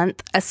of the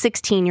month, a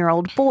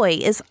 16-year-old boy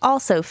is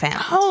also found.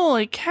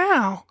 Holy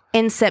cow.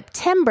 In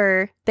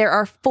September, there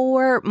are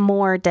 4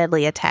 more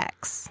deadly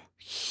attacks,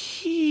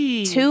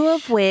 Yeesh. 2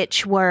 of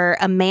which were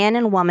a man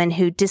and woman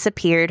who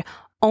disappeared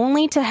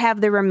only to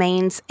have the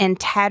remains and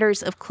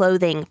tatters of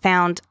clothing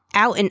found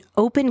out in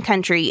open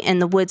country in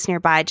the woods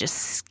nearby, just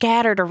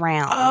scattered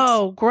around.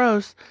 Oh,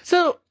 gross.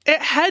 So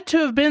it had to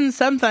have been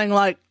something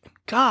like,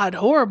 God,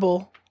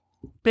 horrible.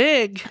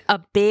 Big. A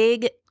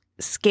big,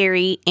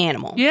 scary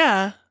animal.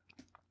 Yeah.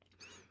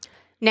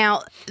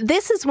 Now,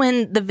 this is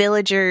when the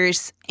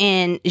villagers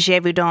in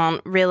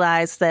Gévaudan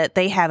realize that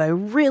they have a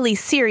really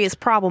serious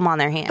problem on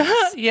their hands.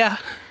 Yeah.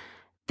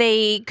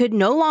 They could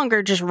no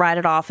longer just write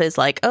it off as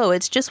like, oh,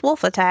 it's just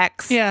wolf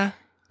attacks. Yeah.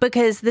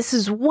 Because this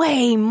is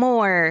way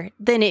more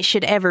than it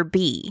should ever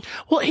be.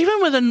 Well,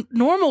 even with a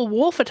normal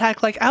wolf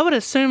attack, like, I would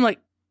assume, like,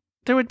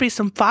 there would be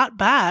some fight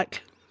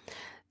back.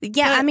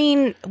 Yeah, But- I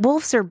mean,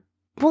 wolves are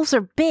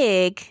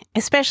big,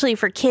 especially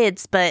for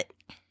kids, but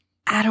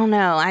I don't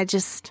know.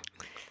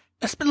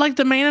 It's been like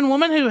the man and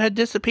woman who had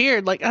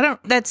disappeared. Like,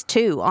 That's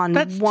 2 on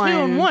that's one. 2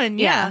 on 1.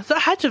 Yeah. So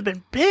it had to have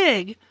been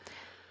big.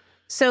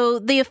 So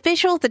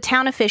the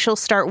town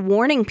officials start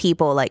warning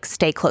people, like,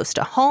 stay close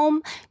to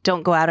home,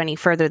 don't go out any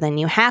further than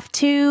you have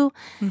to,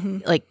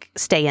 like,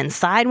 stay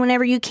inside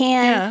whenever you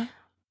can. Yeah.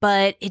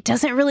 But it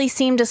doesn't really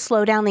seem to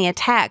slow down the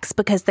attacks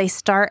because they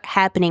start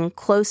happening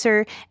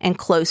closer and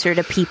closer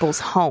to people's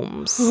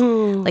homes.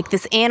 Ooh. Like,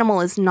 this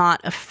animal is not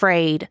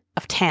afraid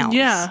of towns.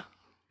 Yeah.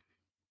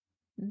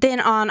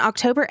 Then on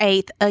October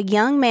 8th, a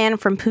young man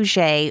from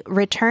Puget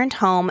returned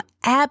home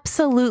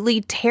absolutely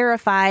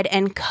terrified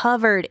and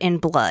covered in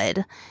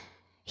blood.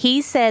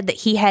 He said that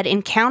he had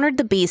encountered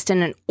the beast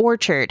in an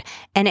orchard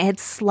and it had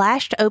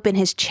slashed open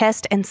his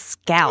chest and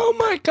scalp. Oh,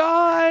 my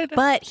God.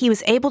 But he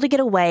was able to get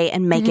away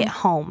and make it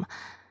home.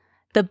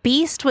 The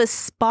beast was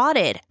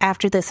spotted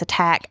after this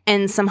attack,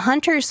 and some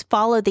hunters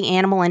followed the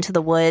animal into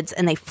the woods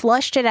and they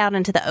flushed it out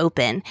into the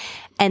open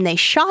and they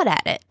shot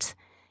at it.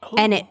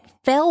 And it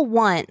fell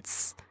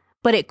once,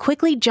 but it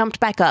quickly jumped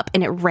back up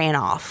and it ran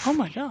off. Oh,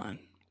 my God.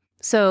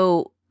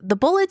 So the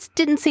bullets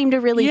didn't seem to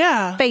really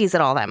Yeah. phase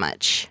it all that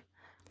much.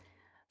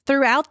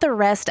 Throughout the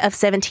rest of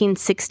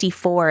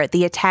 1764,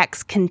 the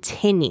attacks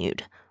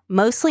continued,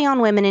 mostly on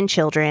women and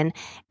children,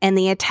 and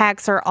the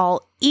attacks are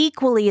all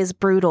equally as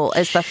brutal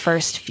as the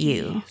first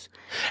few. Jeez.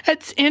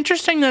 It's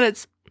interesting that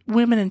it's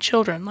women and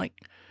children. Like,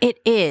 It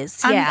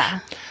is, yeah.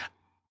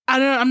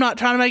 I'm not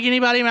trying to make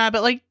anybody mad,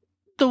 but like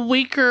the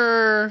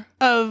weaker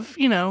of,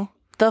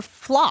 The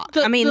flock.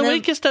 the the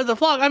weakest of the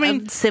flock. I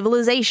mean,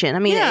 civilization. I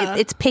mean, Yeah.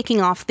 it's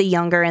picking off the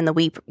younger and the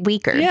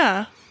weaker.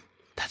 yeah,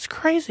 that's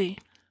crazy.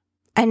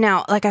 And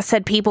now, like I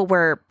said, people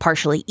were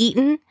partially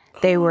eaten.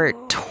 They were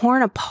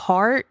torn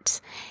apart.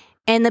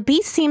 And the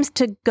beast seems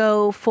to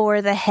go for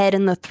the head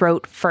and the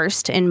throat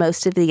first in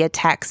most of the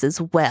attacks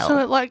as well.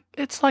 So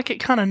it's like it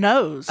kind of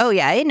knows. Oh,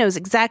 yeah. It knows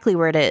exactly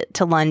where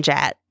to lunge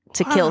at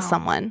to kill Wow.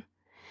 someone.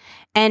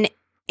 And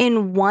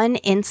in one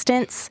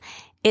instance,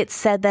 It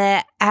said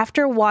that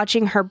after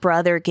watching her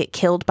brother get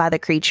killed by the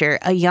creature,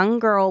 a young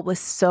girl was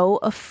so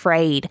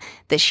afraid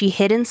that she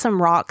hid in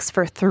some rocks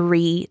for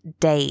 3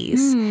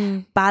 days.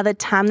 By the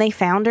time they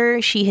found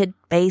her, she had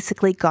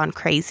basically gone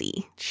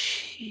crazy.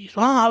 Jeez.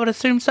 Well, I would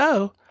assume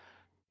so.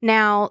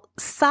 Now,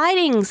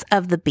 sightings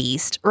of the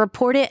beast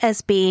report it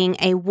as being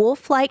a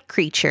wolf-like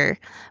creature,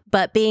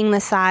 but being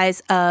the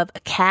size of a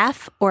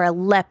calf or a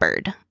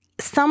leopard.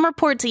 Some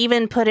reports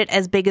even put it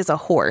as big as a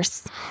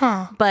horse.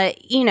 Huh.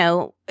 But, you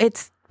know,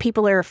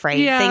 people are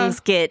afraid. Yeah. Things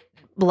get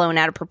blown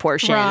out of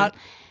proportion. Right.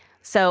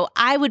 So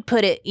I would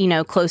put it, you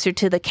know, closer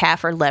to the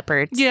calf or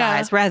leopard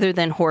size rather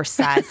than horse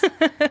size.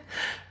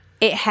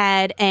 It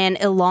had an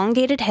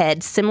elongated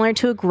head similar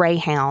to a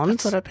greyhound.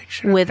 That's what I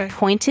pictured. With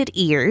pointed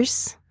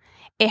ears.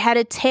 It had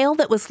a tail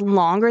that was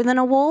longer than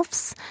a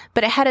wolf's,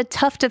 but it had a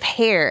tuft of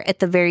hair at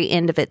the very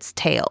end of its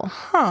tail.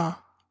 Huh.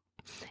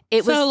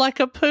 It was like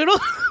a poodle?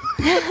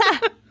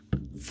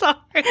 Sorry.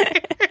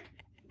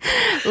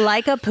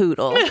 Like a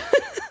poodle.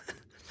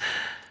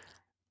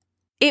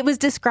 It was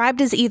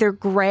described as either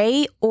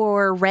gray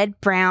or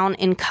red-brown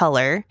in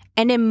color,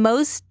 and in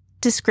most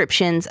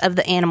descriptions of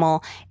the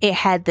animal, it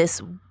had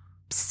this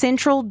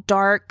central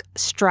dark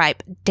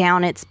stripe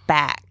down its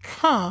back.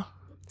 Huh.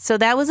 So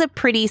that was a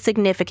pretty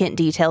significant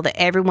detail that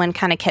everyone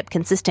kind of kept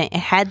consistent. It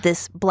had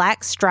this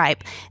black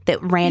stripe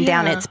that ran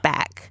down its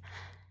back.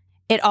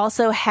 It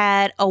also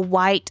had a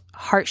white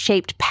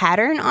heart-shaped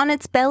pattern on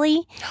its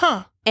belly.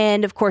 Huh.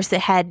 And, of course,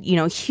 it had, you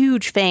know,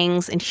 huge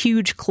fangs and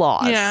huge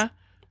claws. Yeah.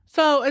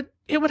 So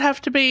it would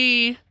have to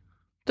be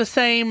the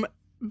same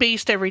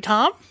beast every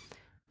time?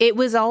 It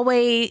was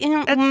always...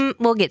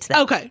 we'll get to that.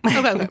 Okay.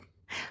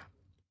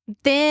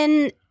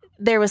 Then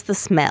there was the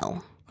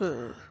smell.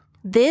 Ugh.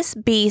 This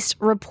beast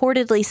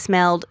reportedly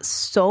smelled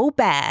so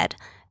bad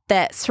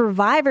that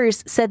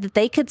survivors said that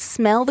they could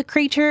smell the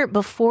creature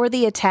before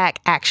the attack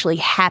actually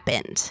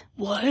happened.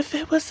 What if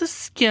it was a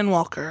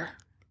skinwalker?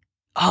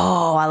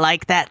 Oh, I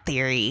like that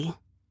theory.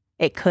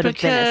 It could have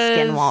been a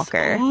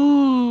skinwalker.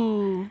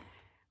 Ooh.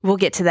 We'll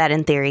get to that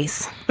in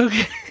theories.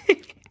 Okay.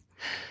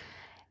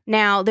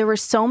 Now, there were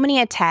so many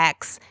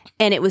attacks,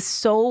 and it was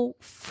so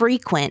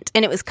frequent,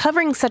 and it was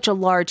covering such a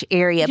large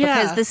area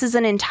because this is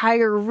an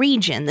entire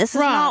region. This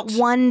is not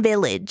one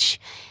village.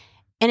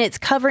 And it's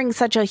covering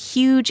such a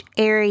huge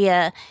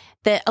area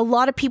that a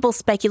lot of people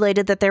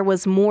speculated that there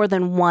was more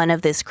than one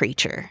of this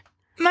creature.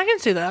 I can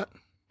see that.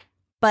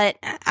 But,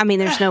 I mean,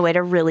 there's no way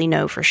to really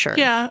know for sure.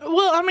 Yeah.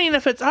 Well, I mean,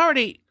 if it's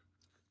already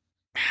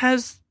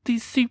has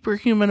these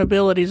superhuman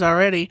abilities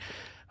already,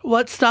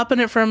 what's stopping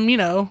it from, you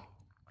know,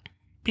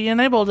 being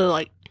able to,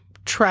 like,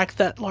 track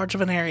that large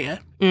of an area?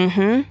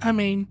 Mm-hmm. I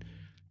mean...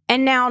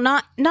 And now,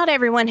 not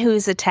everyone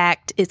who's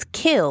attacked is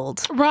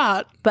killed.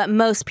 Right. But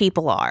most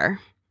people are.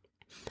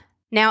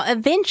 Now,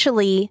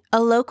 eventually,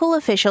 a local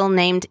official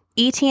named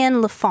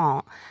Etienne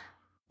Lafont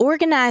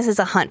organizes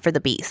a hunt for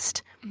the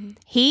beast. Mm-hmm.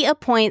 He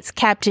appoints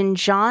Captain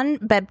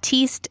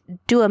Jean-Baptiste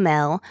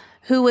Duhamel,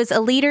 who was a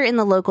leader in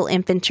the local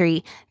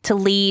infantry, to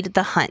lead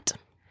the hunt.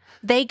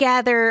 They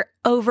gather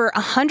over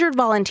 100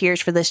 volunteers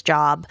for this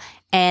job,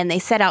 and they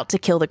set out to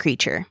kill the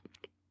creature.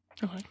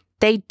 Okay.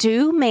 They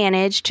do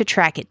manage to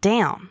track it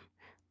down,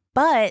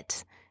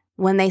 but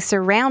when they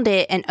surround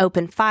it and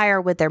open fire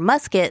with their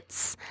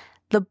muskets,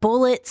 the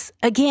bullets,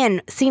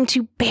 again, seem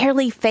to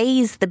barely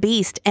phase the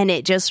beast, and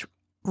it just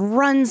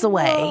runs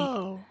away.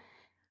 Whoa.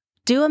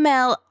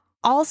 Duhamel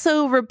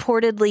also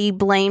reportedly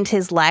blamed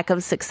his lack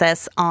of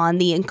success on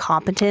the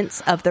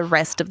incompetence of the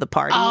rest of the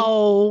party.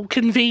 Oh,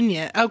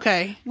 convenient.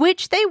 Okay.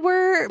 Which they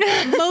were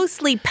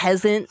mostly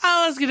peasants.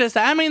 I was going to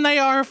say, I mean, they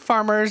are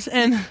farmers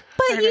and...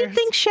 But you'd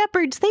think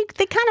shepherds, they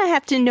kind of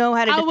have to know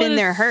how to defend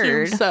their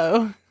herd.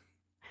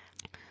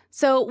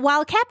 So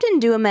while Captain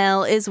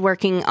Duhamel is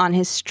working on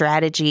his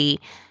strategy,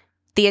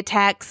 the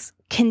attacks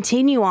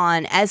continue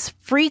on as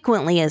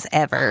frequently as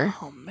ever.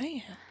 Oh,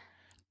 man.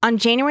 On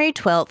January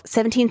 12th,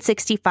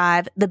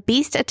 1765, the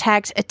beast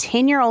attacked a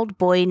 10-year-old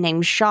boy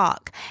named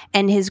Jacques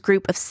and his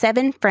group of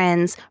 7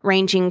 friends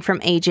ranging from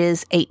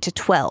ages 8 to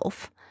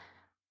 12.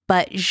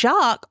 But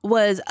Jacques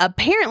was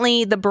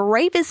apparently the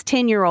bravest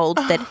 10-year-old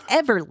that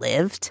ever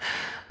lived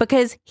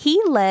because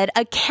he led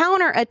a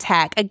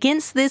counterattack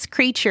against this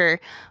creature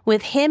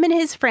with him and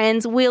his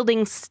friends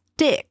wielding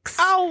sticks.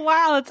 Oh,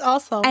 wow. That's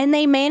awesome. And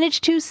they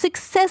managed to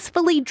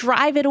successfully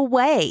drive it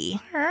away.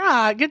 All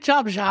right. Good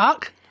job,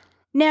 Jacques.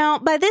 Now,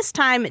 by this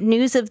time,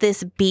 news of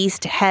this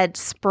beast had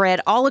spread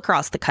all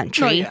across the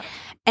country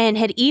and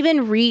had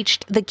even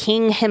reached the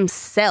king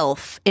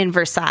himself in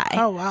Versailles.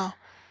 Oh, wow.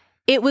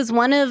 It was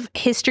one of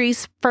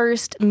history's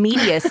first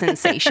media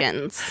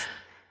sensations.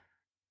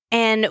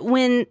 And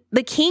when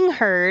the king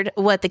heard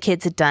what the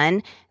kids had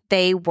done,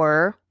 they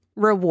were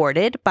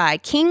rewarded by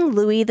King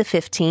Louis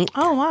XV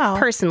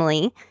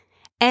personally,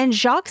 and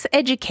Jacques'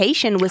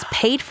 education was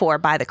paid for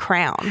by the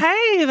crown.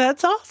 Hey,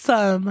 that's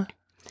awesome.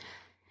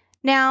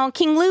 Now,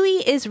 King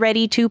Louis is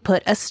ready to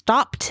put a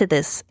stop to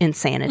this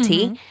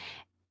insanity,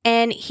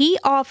 and he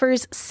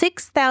offers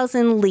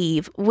 6,000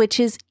 livres, which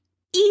is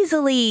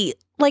easily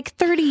like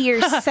 30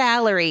 years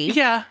salary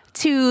Yeah.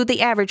 to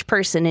the average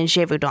person in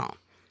Gévaudan.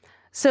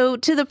 So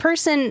to the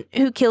person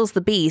who kills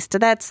the beast,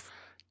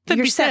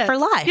 you're set for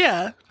life.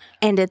 Yeah.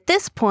 And at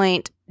this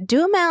point,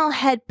 Duhamel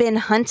had been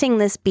hunting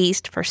this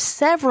beast for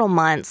several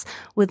months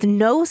with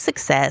no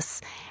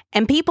success.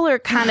 And people are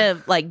kind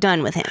of like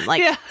done with him.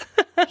 Like,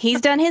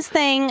 he's done his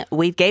thing.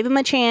 We've gave him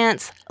a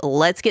chance.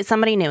 Let's get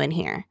somebody new in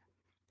here.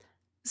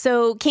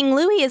 So King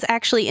Louis is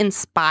actually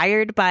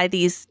inspired by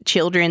these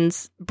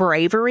children's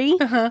bravery.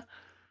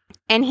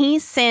 And he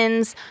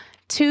sends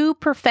 2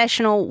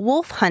 professional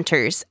wolf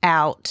hunters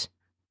out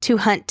to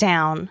hunt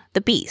down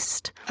the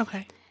beast.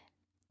 Okay.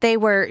 They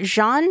were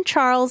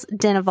Jean-Charles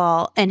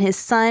Denneval and his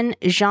son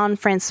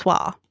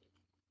Jean-Francois.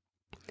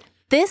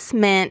 This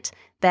meant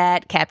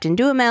that Captain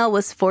Duhamel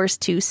was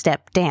forced to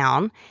step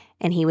down,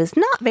 and he was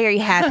not very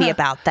happy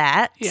about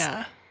that.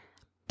 Yeah.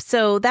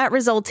 So that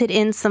resulted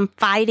in some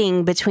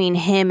fighting between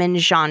him and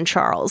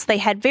Jean-Charles. They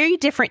had very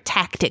different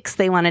tactics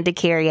they wanted to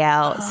carry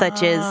out,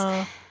 such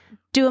as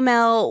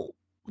Duhamel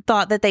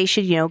thought that they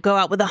should, go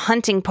out with a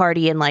hunting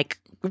party and like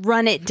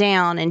run it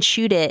down and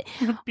shoot it.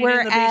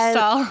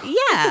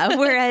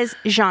 Whereas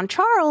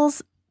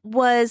Jean-Charles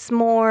was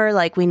more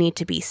like, we need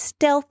to be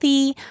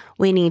stealthy.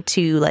 We need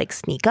to like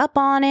sneak up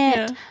on it.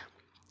 Yeah.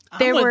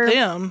 There were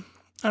them.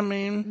 I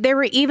mean, there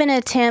were even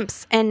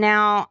attempts, and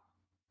now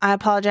I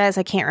apologize,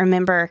 I can't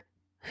remember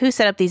who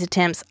set up these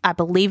attempts. I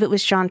believe it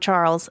was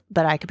Jean-Charles,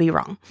 but I could be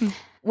wrong.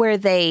 Where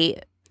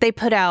they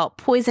put out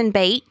poison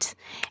bait,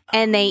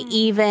 and they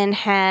even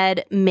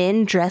had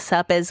men dress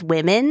up as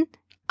women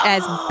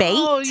as bait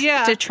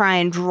to try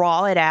and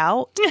draw it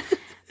out.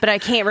 But I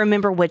can't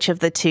remember which of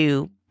the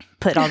two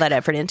put all that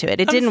effort into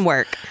it. It didn't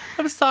work.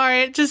 I'm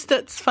sorry.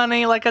 It's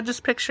funny. Like, I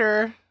just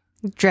picture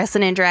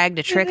dressing in drag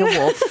to trick a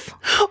wolf.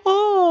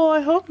 Oh,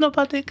 I hope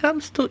nobody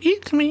comes to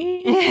eat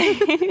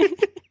me.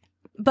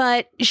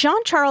 But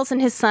Jean-Charles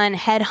and his son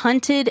had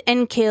hunted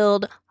and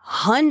killed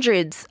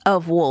hundreds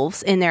of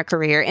wolves in their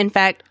career. In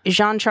fact,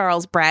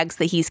 Jean-Charles brags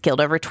that he's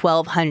killed over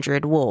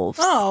 1,200 wolves.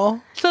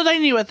 Oh, so they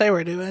knew what they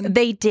were doing.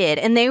 They did,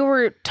 and they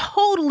were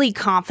totally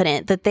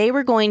confident that they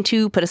were going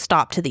to put a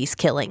stop to these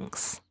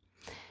killings.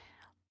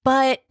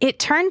 But it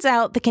turns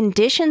out the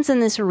conditions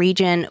in this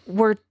region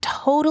were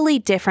totally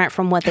different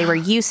from what they were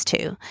used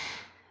to.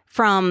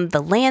 From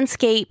the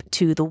landscape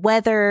to the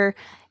weather,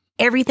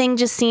 everything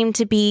just seemed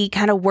to be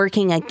kind of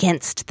working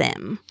against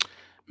them.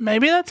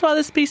 Maybe that's why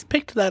this beast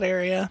picked that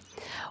area.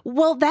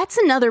 Well, that's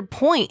another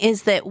point,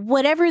 is that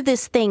whatever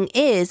this thing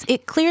is,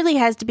 it clearly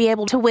has to be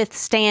able to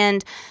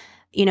withstand,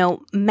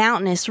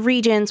 mountainous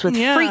regions with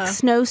freak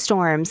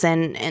snowstorms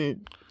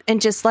and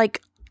just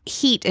like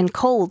heat and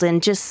cold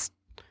and just,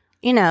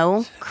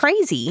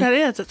 crazy. That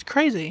is. It's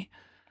crazy.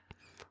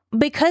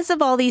 Because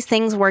of all these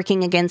things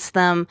working against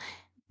them,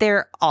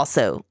 they're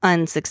also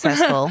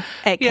unsuccessful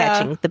at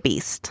catching the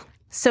beast.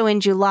 So in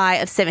July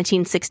of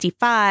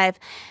 1765,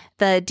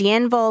 the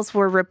D'Anvils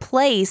were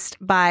replaced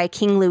by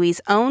King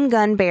Louis's own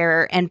gun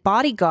bearer and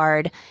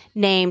bodyguard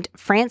named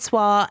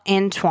Francois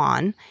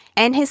Antoine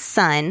and his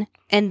son,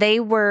 and they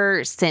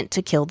were sent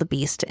to kill the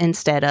beast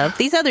instead of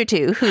these other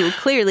two who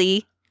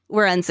clearly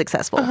were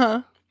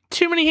unsuccessful.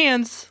 Too many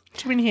hands.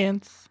 Too many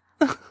hands.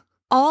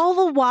 All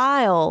the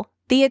while,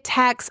 the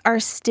attacks are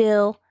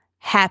still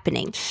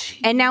happening.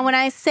 And now when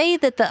I say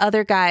that the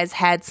other guys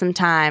had some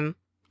time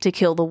to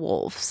kill the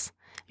wolves,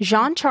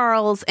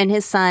 Jean-Charles and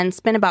his son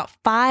spent about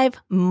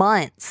 5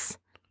 months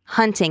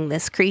hunting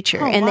this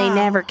creature, and they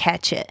never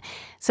catch it.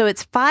 So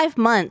it's 5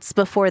 months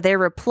before they're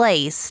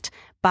replaced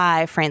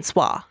by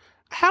Francois.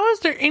 How is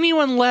there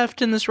anyone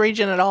left in this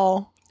region at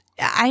all?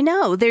 I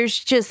know.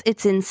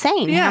 It's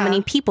insane how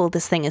many people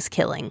this thing is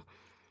killing.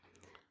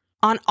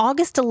 On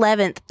August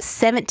 11th,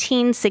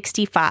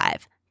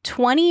 1765,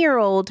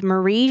 20-year-old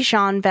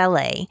Marie-Jeanne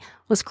Vallée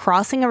was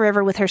crossing a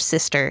river with her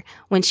sister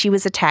when she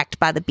was attacked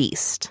by the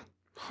beast.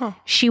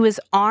 She was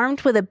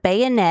armed with a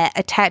bayonet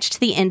attached to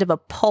the end of a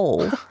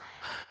pole,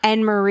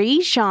 and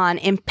Marie-Jeanne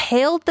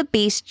impaled the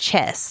beast's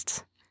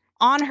chest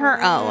on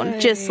her own,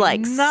 just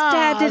like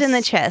stabbed it in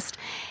the chest.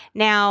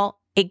 Now,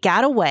 it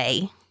got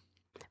away,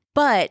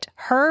 but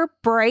her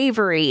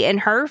bravery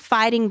and her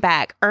fighting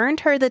back earned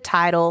her the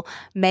title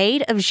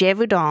Maid of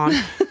Gévaudan.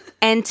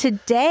 And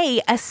today,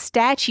 a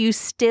statue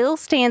still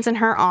stands in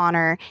her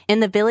honor in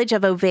the village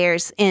of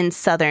Auvers in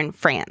southern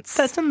France.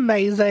 That's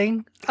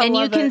amazing. And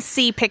you can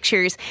see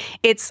pictures.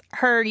 It's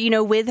her,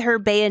 with her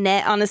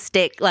bayonet on a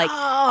stick,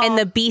 and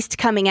the beast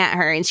coming at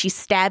her, and she's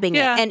stabbing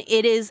it. And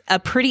it is a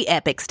pretty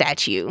epic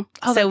statue.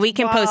 So we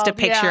can post a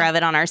picture of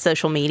it on our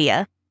social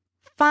media.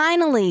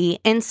 Finally,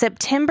 in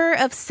September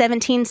of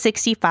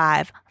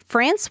 1765,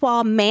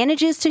 Francois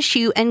manages to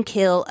shoot and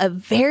kill a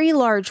very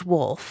large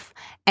wolf,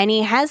 and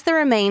he has the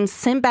remains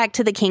sent back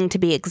to the king to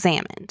be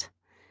examined.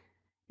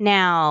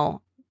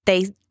 Now,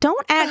 they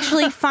don't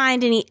actually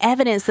find any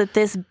evidence that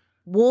this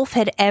wolf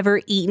had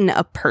ever eaten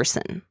a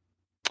person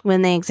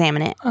when they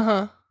examine it.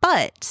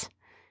 But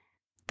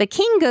The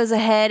king goes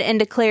ahead and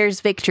declares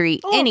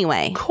victory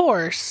anyway. Of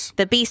course.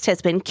 The beast has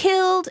been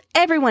killed.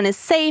 Everyone is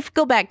safe.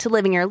 Go back to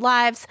living your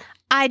lives.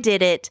 I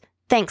did it.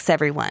 Thanks,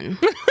 everyone.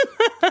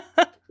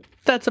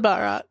 That's about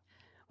right.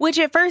 Which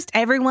at first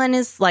everyone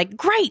is like,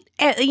 great.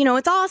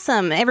 It's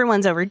awesome.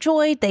 Everyone's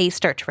overjoyed. They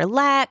start to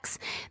relax.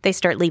 They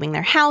start leaving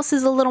their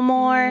houses a little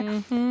more.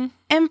 Mm-hmm.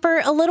 And for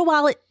a little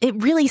while, it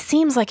really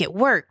seems like it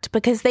worked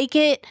because they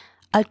get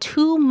a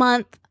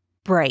 2-month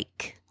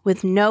break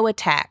with no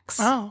attacks.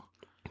 Oh.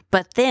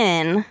 But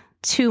then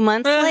 2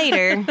 months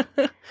later,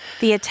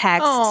 the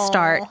attacks Aw.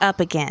 start up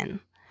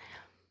again.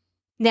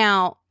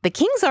 Now, the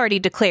king's already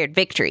declared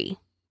victory,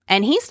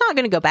 and he's not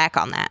going to go back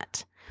on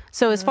that.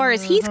 So as far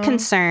as he's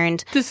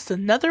concerned, This is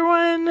another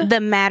one. the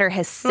matter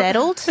has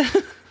settled,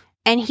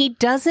 and he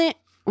doesn't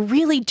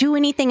really do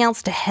anything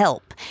else to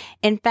help.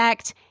 In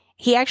fact,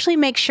 he actually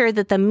makes sure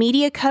that the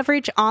media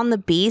coverage on the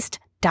beast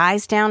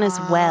dies down as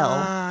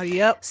well.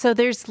 Yep. So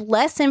there's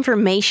less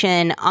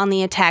information on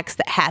the attacks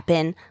that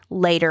happen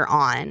later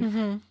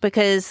on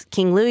because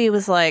King Louis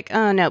was like,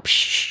 oh, no,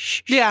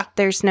 shh, Yeah.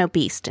 there's no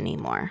beast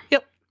anymore.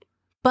 Yep.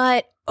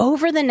 But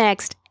over the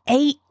next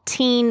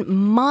 18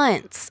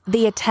 months,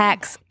 the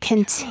attacks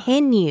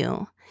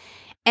continue.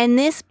 And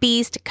this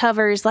beast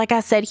covers, like I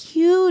said,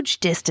 huge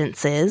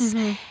distances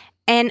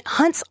and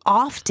hunts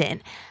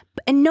often.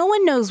 And no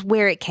one knows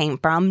where it came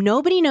from.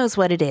 Nobody knows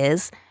what it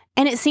is.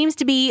 And it seems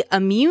to be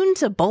immune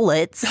to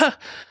bullets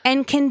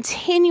and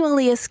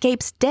continually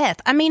escapes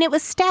death. I mean, it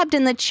was stabbed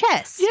in the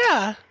chest.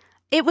 Yeah.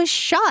 It was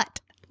shot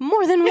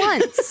more than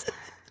once.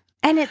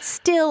 And it's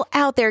still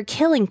out there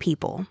killing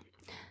people.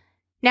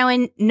 Now,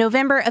 in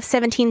November of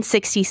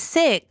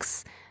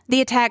 1766,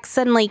 the attacks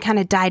suddenly kind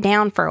of die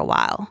down for a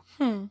while.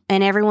 And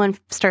everyone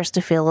starts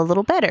to feel a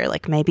little better.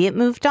 Like maybe it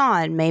moved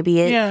on.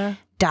 Maybe it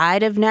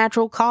died of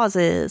natural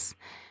causes.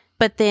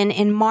 But then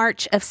in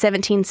March of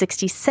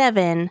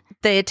 1767,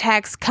 the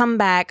attacks come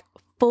back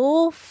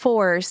full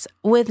force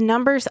with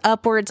numbers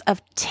upwards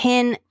of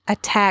 10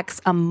 attacks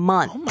a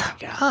month. Oh, my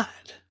God.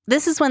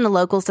 This is when the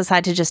locals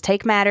decide to just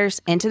take matters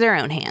into their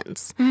own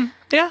hands.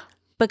 Yeah.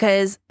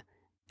 Because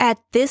at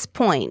this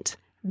point,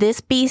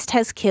 this beast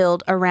has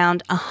killed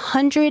around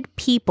 100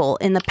 people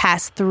in the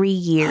past 3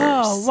 years.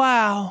 Oh,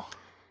 wow.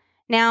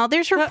 Now,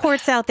 there's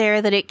reports out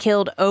there that it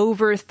killed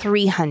over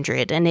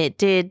 300, and it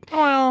did,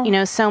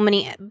 Well. so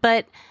many.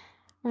 But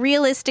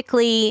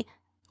realistically,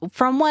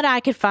 from what I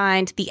could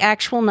find, the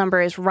actual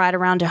number is right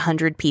around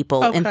 100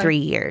 people in 3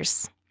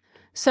 years.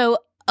 So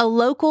a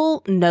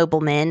local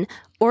nobleman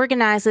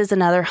organizes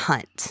another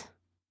hunt.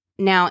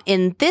 Now,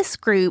 in this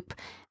group,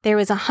 there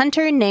was a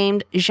hunter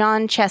named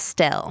Jean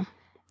Chastel.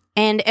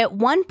 And at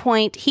one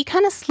point, he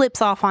kind of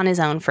slips off on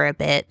his own for a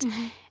bit.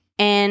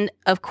 And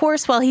of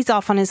course, while he's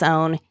off on his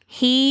own,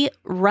 he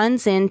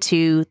runs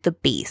into the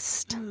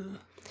beast.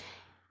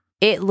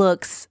 It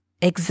looks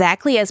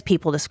exactly as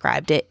people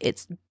described it.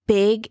 It's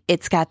big.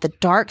 It's got the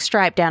dark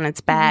stripe down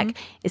its back.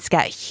 It's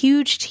got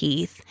huge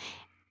teeth.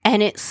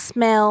 And it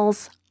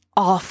smells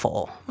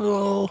awful.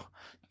 Oh.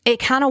 It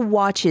kind of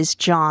watches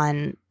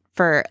John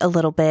for a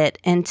little bit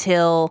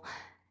until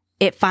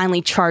it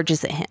finally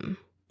charges at him.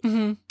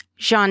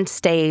 Jean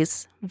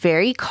stays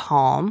very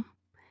calm.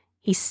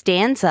 He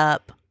stands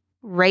up,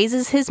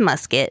 raises his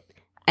musket,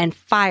 and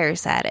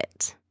fires at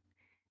it.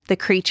 The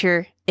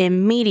creature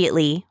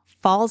immediately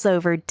falls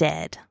over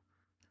dead.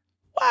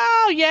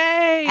 Wow,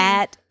 yay.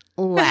 At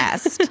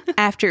last,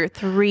 after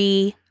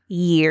 3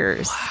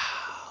 years.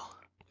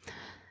 Wow.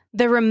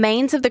 The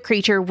remains of the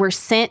creature were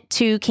sent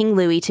to King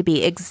Louis to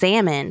be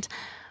examined.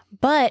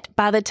 But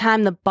by the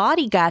time the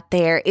body got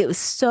there, it was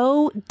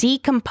so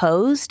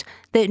decomposed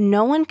that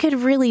no one could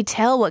really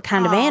tell what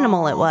kind of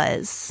animal it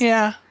was.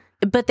 Yeah.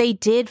 But they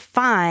did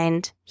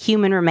find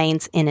human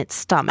remains in its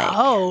stomach.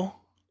 Oh.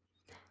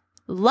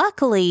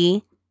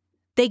 Luckily,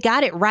 they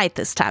got it right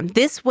this time.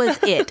 This was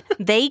it.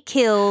 They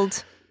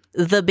killed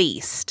the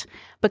beast.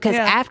 Because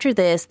after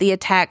this, the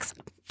attacks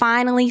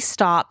finally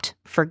stopped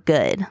for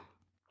good.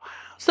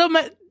 So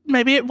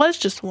maybe it was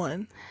just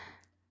one.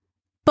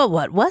 But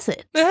what was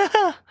it?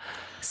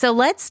 So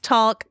let's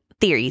talk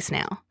theories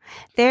now.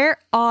 There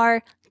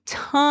are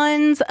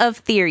tons of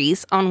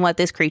theories on what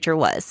this creature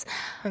was.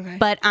 Okay.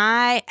 But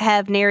I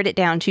have narrowed it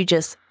down to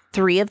just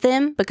 3 of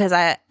them because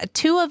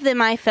 2 of them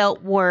I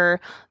felt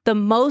were the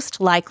most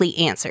likely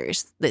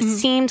answers that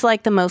seemed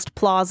like the most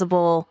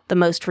plausible, the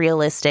most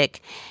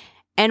realistic.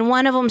 And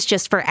one of them's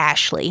just for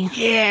Ashley.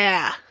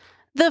 Yeah.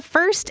 The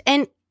first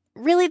and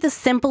really the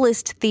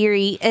simplest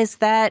theory is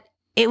that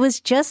it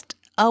was just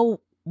a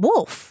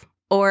wolf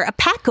or a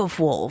pack of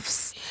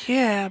wolves.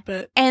 Yeah,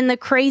 but... And the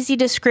crazy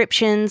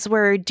descriptions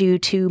were due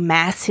to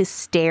mass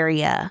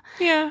hysteria.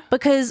 Yeah.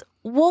 Because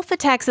wolf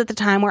attacks at the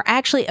time were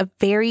actually a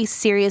very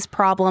serious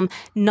problem,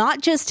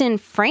 not just in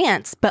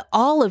France, but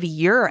all of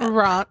Europe.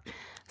 Right.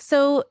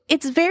 So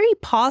it's very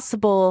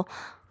possible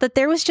that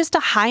there was just a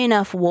high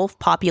enough wolf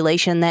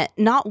population that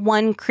not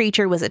one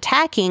creature was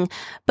attacking,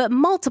 but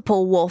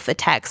multiple wolf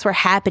attacks were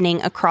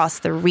happening across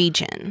the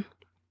region.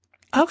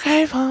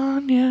 Okay,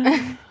 fine,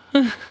 yeah.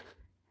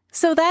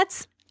 So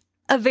that's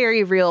a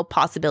very real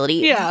possibility.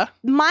 Yeah.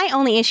 My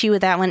only issue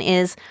with that one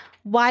is,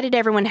 why did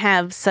everyone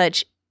have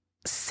such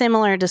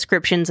similar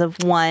descriptions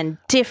of one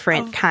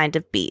different kind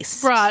of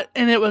beast? Right.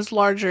 And it was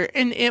larger.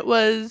 And it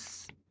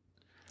was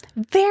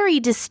very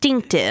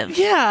distinctive.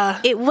 Yeah.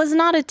 It was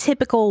not a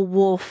typical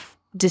wolf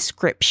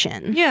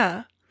description.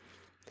 Yeah.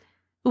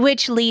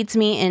 Which leads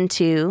me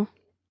into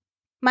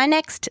my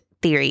next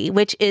theory,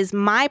 which is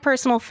my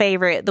personal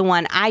favorite, the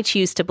one I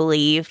choose to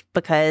believe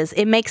because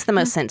it makes the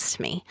most sense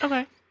to me.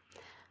 Okay.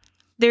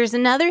 There's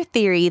another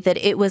theory that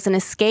it was an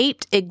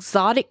escaped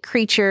exotic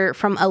creature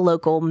from a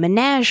local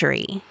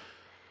menagerie,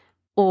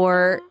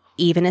 or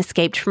even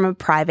escaped from a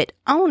private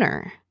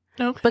owner.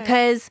 Okay.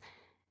 Because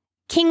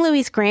King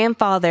Louis's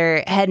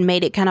grandfather had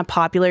made it kind of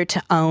popular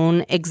to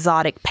own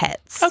exotic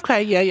pets.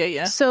 Okay,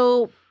 yeah.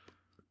 So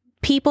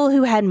people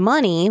who had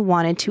money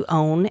wanted to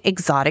own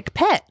exotic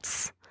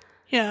pets.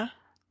 Yeah.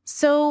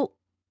 So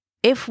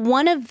if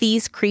one of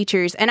these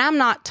creatures, and I'm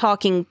not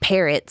talking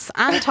parrots,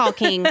 I'm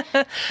talking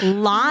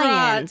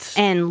lions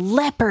and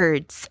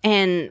leopards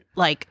and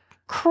like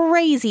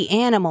crazy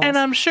animals. And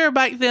I'm sure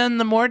back then,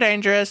 the more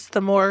dangerous,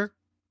 the more,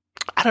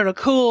 I don't know,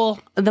 cool.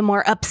 The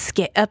more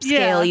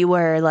upscale you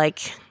were,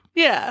 like.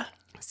 Yeah.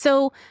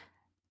 So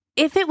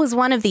if it was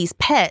one of these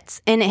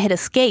pets and it had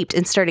escaped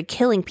and started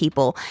killing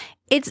people,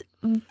 it's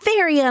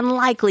very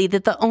unlikely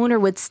that the owner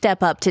would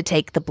step up to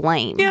take the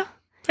blame. Yeah,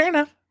 fair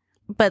enough.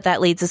 But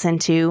that leads us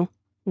into,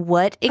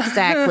 what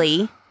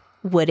exactly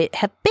would it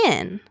have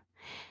been?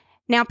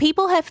 Now,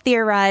 people have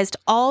theorized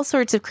all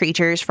sorts of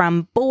creatures,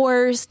 from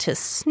boars to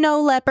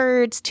snow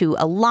leopards to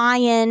a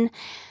lion.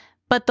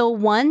 But the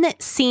one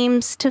that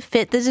seems to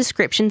fit the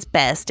descriptions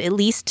best, at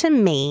least to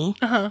me,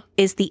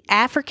 is the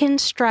African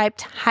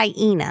striped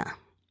hyena.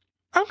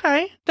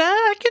 Okay,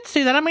 I could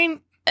see that. I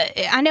mean,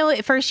 I know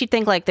at first you'd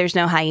think like there's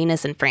no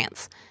hyenas in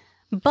France,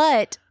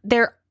 but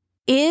there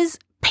is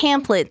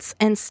pamphlets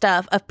and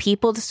stuff of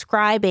people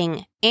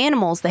describing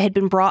animals that had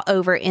been brought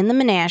over in the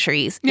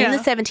menageries in the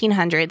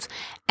 1700s,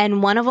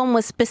 and one of them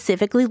was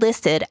specifically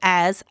listed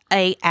as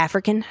a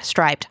African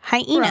striped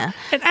hyena. Right.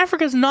 And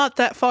Africa's not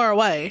that far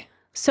away.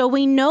 So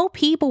we know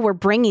people were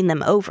bringing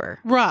them over.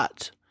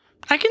 Right.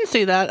 I can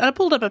see that. I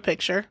pulled up a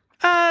picture.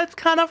 It's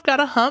kind of got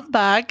a hump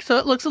back, so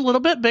it looks a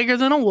little bit bigger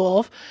than a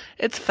wolf.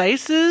 Its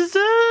face is,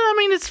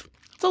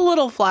 it's a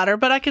little flatter,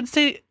 but I can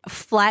see...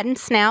 Flattened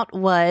snout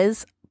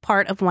was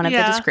part of one of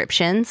the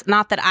descriptions.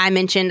 Not that I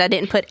mentioned. I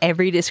didn't put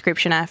every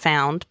description I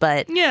found,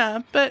 but...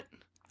 Yeah, but...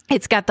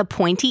 It's got the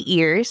pointy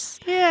ears.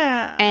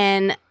 Yeah.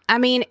 And... I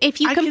mean, if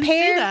you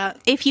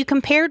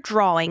compare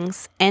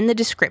drawings and the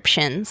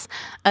descriptions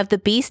of the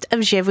beast of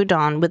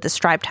Gévaudan with the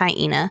striped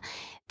hyena,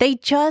 they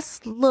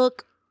just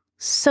look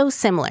so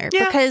similar.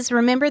 Yeah. Because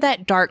remember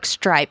that dark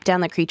stripe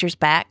down the creature's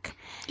back?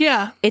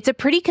 Yeah. It's a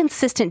pretty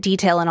consistent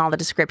detail in all the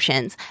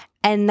descriptions,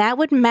 and that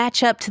would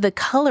match up to the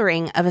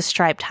coloring of a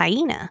striped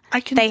hyena.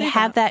 They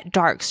have that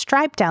dark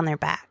stripe down their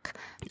back.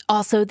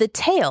 Also, the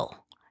tail.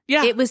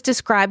 Yeah. It was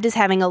described as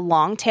having a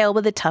long tail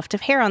with a tuft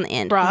of hair on the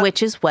end,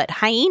 which is what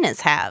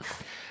hyenas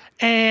have.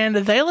 And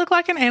they look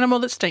like an animal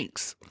that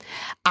stinks.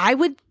 I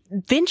would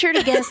venture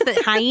to guess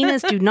that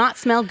hyenas do not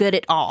smell good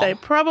at all. They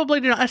probably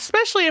do not,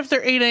 especially if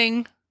they're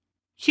eating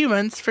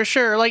humans, for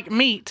sure, like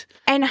meat.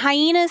 And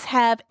hyenas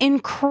have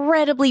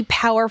incredibly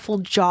powerful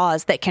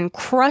jaws that can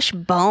crush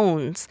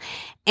bones.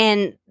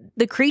 And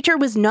the creature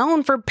was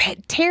known for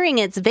tearing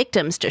its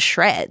victims to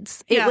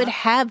shreds. It would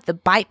have the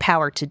bite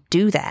power to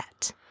do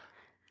that.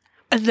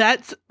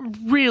 That's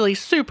really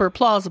super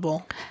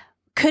plausible.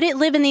 Could it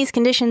live in these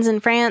conditions in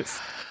France?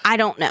 I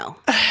don't know.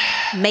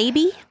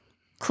 Maybe.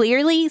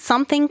 Clearly,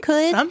 something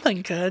could.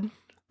 Something could.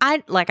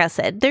 Like I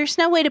said, there's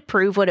no way to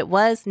prove what it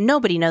was.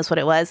 Nobody knows what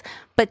it was.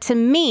 But to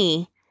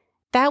me,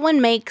 that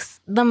one makes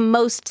the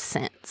most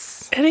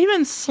sense. It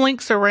even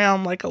slinks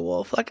around like a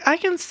wolf. Like, I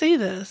can see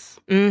this.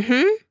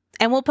 Mm-hmm.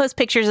 And we'll post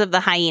pictures of the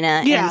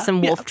hyena and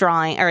some wolf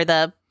drawing, or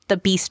the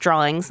beast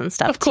drawings and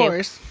stuff, of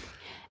course.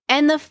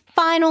 And the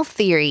final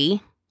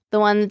theory, the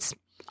one that's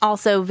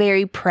also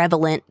very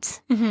prevalent,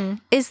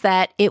 is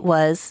that it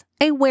was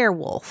a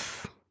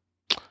werewolf.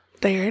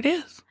 There it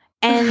is.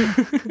 And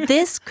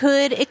this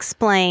could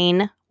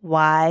explain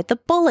why the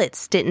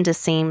bullets didn't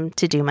seem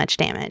to do much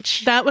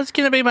damage. That was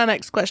going to be my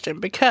next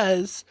question,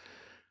 because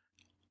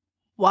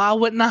why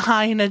wouldn't a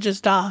hyena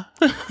just die?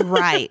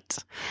 Right.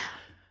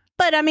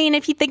 But I mean,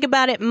 if you think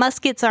about it,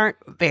 muskets aren't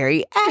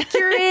very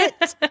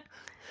accurate.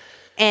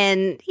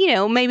 And,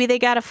 maybe they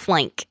got a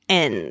flank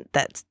and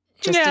that's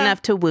just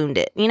enough to wound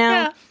it,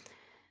 Yeah.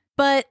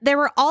 But there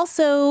were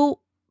also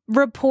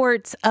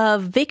reports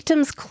of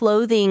victims'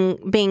 clothing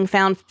being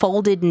found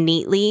folded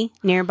neatly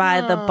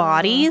nearby the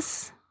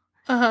bodies.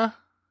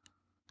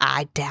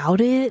 I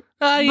doubt it.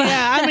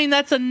 Yeah,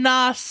 that's a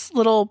nice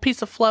little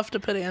piece of fluff to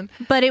put in.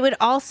 But it would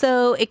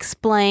also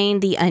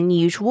explain the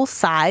unusual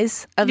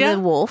size of the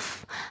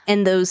wolf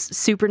and those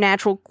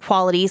supernatural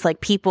qualities. Like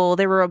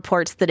there were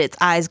reports that its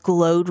eyes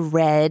glowed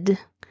red.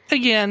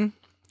 Again.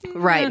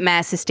 Right,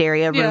 mass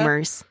hysteria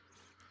rumors.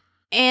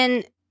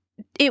 And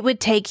it would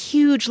take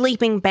huge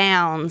leaping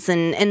bounds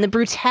and the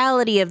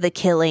brutality of the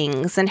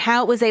killings and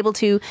how it was able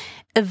to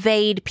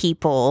evade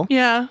people.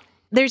 Yeah.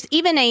 There's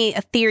even a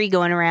theory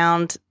going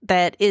around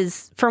that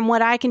is, from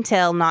what I can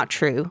tell, not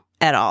true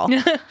at all.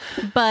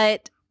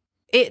 But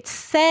it's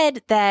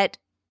said that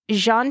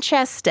Jean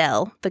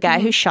Chastel, the guy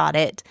who shot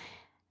it,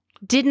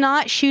 did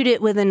not shoot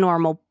it with a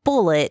normal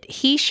bullet.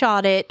 He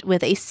shot it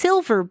with a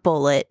silver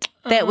bullet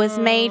that was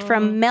made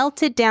from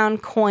melted down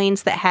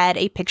coins that had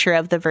a picture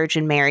of the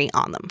Virgin Mary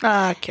on them.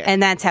 Okay.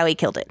 And that's how he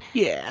killed it.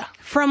 Yeah.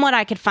 From what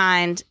I could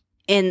find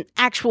in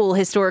actual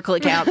historical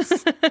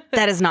accounts,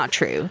 that is not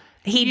true.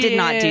 He did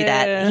not do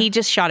that. He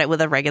just shot it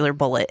with a regular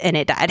bullet and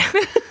it died.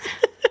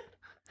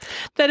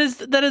 That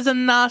is a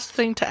nice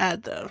thing to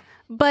add, though.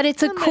 But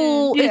it's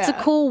it's a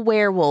cool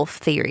werewolf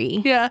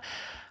theory. Yeah.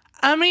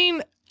 I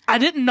mean, I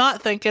did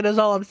not think it is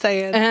all I'm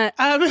saying. And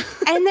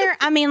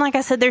like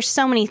I said, there's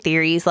so many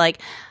theories.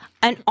 Like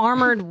an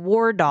armored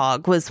war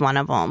dog was one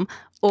of them.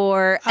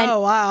 Or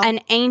an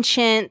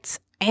ancient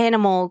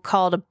animal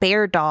called a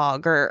bear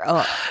dog or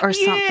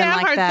something like that.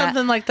 I've heard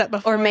something like that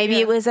before. Or maybe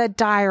it was a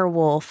dire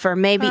wolf, or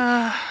maybe,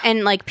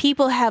 and like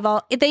people have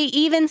they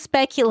even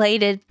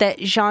speculated that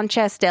Jean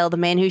Chastel, the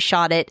man who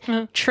shot it,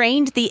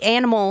 trained the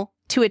animal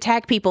to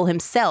attack people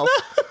himself.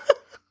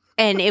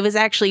 And it was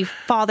actually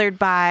fathered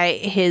by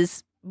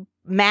his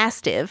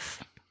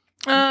mastiff.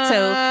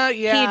 So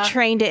he had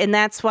trained it, and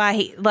that's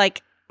why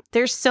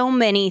there's so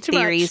many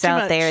theories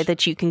out there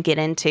that you can get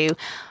into.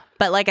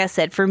 But like I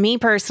said, for me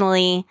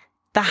personally,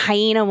 the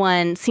hyena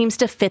one seems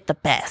to fit the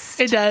best.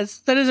 It does.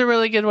 That is a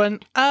really good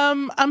one.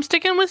 I'm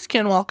sticking with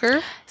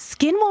Skinwalker.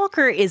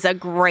 Skinwalker is a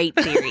great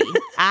theory.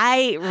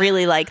 I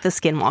really like the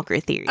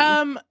Skinwalker theory.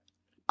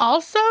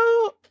 Also,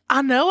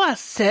 I know I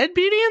said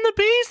Beauty and the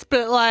Beast,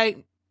 but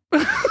like,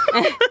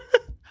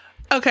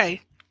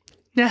 okay,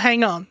 now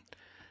hang on.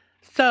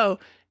 So,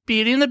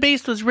 Beauty and the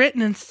Beast was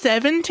written in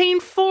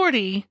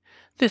 1740.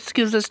 This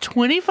gives us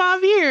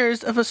 25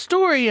 years of a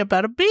story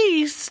about a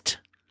beast.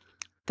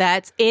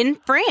 That's in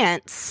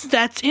France.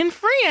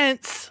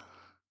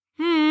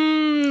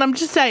 I'm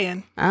just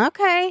saying.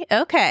 Okay.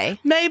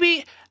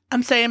 Maybe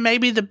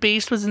the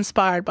beast was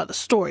inspired by the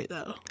story,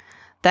 though.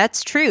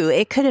 That's true.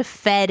 It could have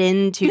fed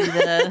into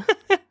the,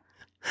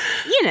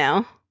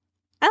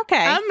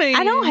 Okay. I mean,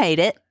 I don't hate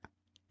it.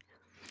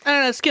 I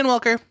don't know,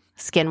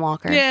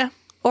 Skinwalker. Yeah.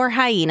 Or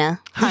hyena.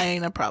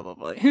 Hyena,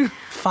 probably.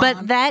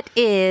 But that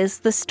is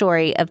the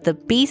story of the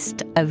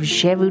Beast of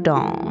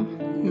Gévaudan.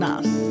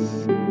 Nice.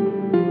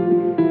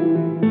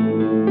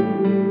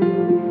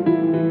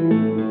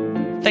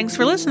 Thanks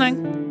for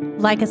listening.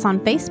 Like us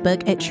on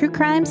Facebook at True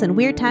Crimes and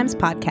Weird Times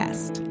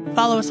Podcast.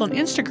 Follow us on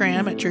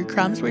Instagram at True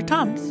Crimes Weird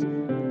Times.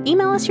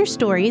 Email us your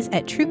stories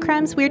at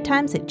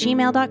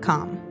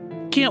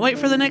truecrimesweirdtimes@gmail.com. Can't wait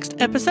for the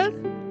next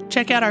episode?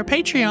 Check out our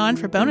Patreon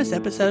for bonus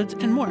episodes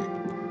and more.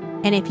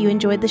 And if you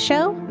enjoyed the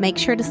show, make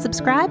sure to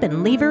subscribe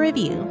and leave a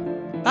review.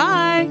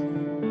 Bye!